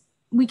is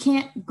we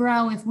can't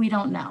grow if we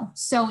don't know.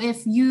 So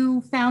if you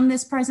found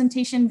this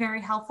presentation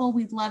very helpful,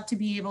 we'd love to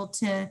be able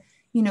to,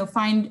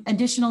 find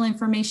additional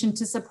information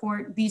to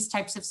support these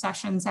types of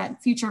sessions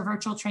at future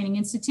virtual training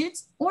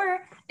institutes. Or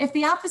if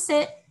the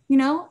opposite,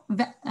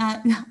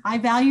 I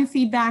value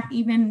feedback,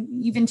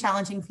 even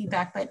challenging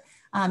feedback, but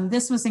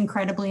This was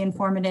incredibly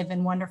informative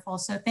and wonderful.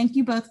 So thank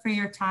you both for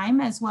your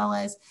time, as well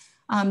as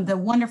the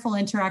wonderful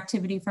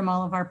interactivity from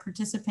all of our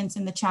participants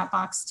in the chat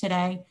box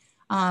today.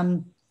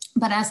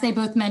 But as they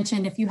both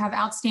mentioned, if you have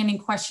outstanding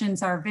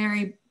questions, are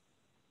very,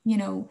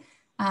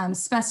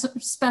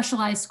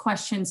 specialized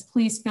questions,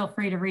 please feel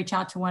free to reach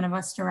out to one of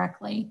us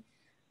directly.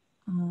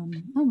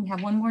 We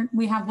have one more.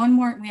 We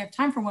have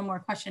time for one more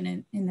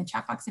question in the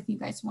chat box if you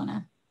guys want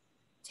to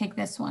take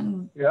this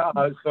one. Yeah,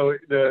 so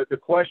the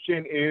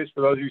question is,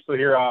 for those of you still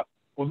here,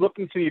 we're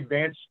looking to the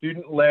advanced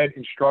student-led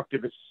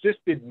instructive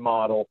assisted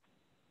model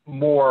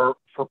more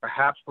for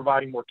perhaps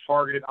providing more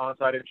targeted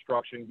on-site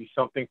instruction, be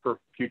something for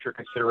future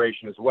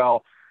consideration as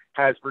well.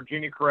 Has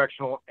Virginia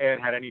Correctional Ed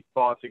had any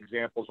thoughts,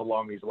 examples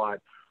along these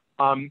lines?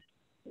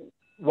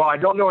 Well, I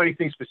don't know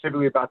anything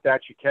specifically about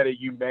that, Shaketta,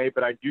 you may,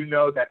 but I do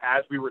know that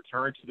as we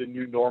return to the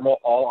new normal,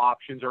 all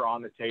options are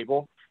on the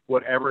table,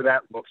 whatever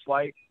that looks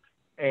like.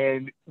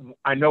 And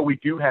I know we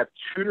do have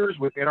tutors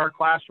within our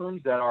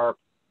classrooms that are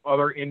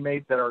other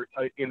inmates that are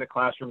in the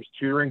classrooms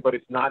tutoring, but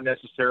it's not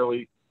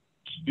necessarily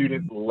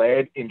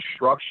student-led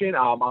instruction.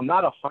 I'm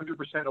not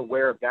 100%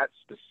 aware of that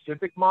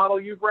specific model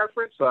you've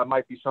referenced, so that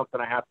might be something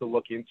I have to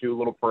look into a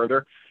little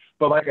further.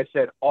 But like I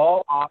said,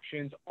 all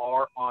options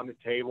are on the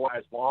table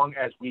as long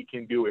as we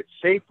can do it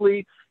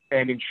safely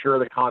and ensure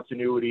the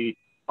continuity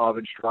of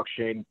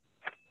instruction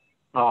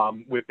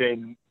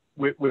within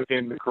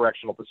the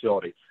correctional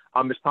facility.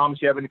 Ms. Thomas,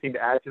 you have anything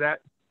to add to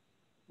that?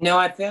 No,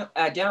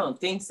 I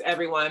don't. Thanks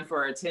everyone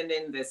for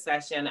attending this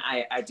session.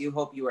 I do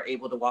hope you were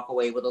able to walk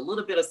away with a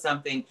little bit of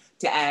something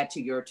to add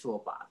to your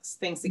toolbox.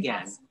 Thanks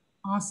again. Yes.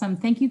 Awesome.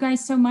 Thank you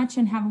guys so much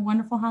and have a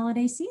wonderful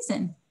holiday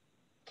season.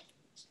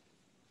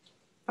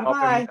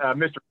 Bye-bye.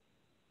 Mr.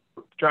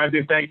 Trying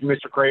to do, thank you,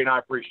 Mr. Creighton. I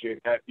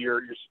appreciate that,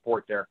 your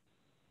support there.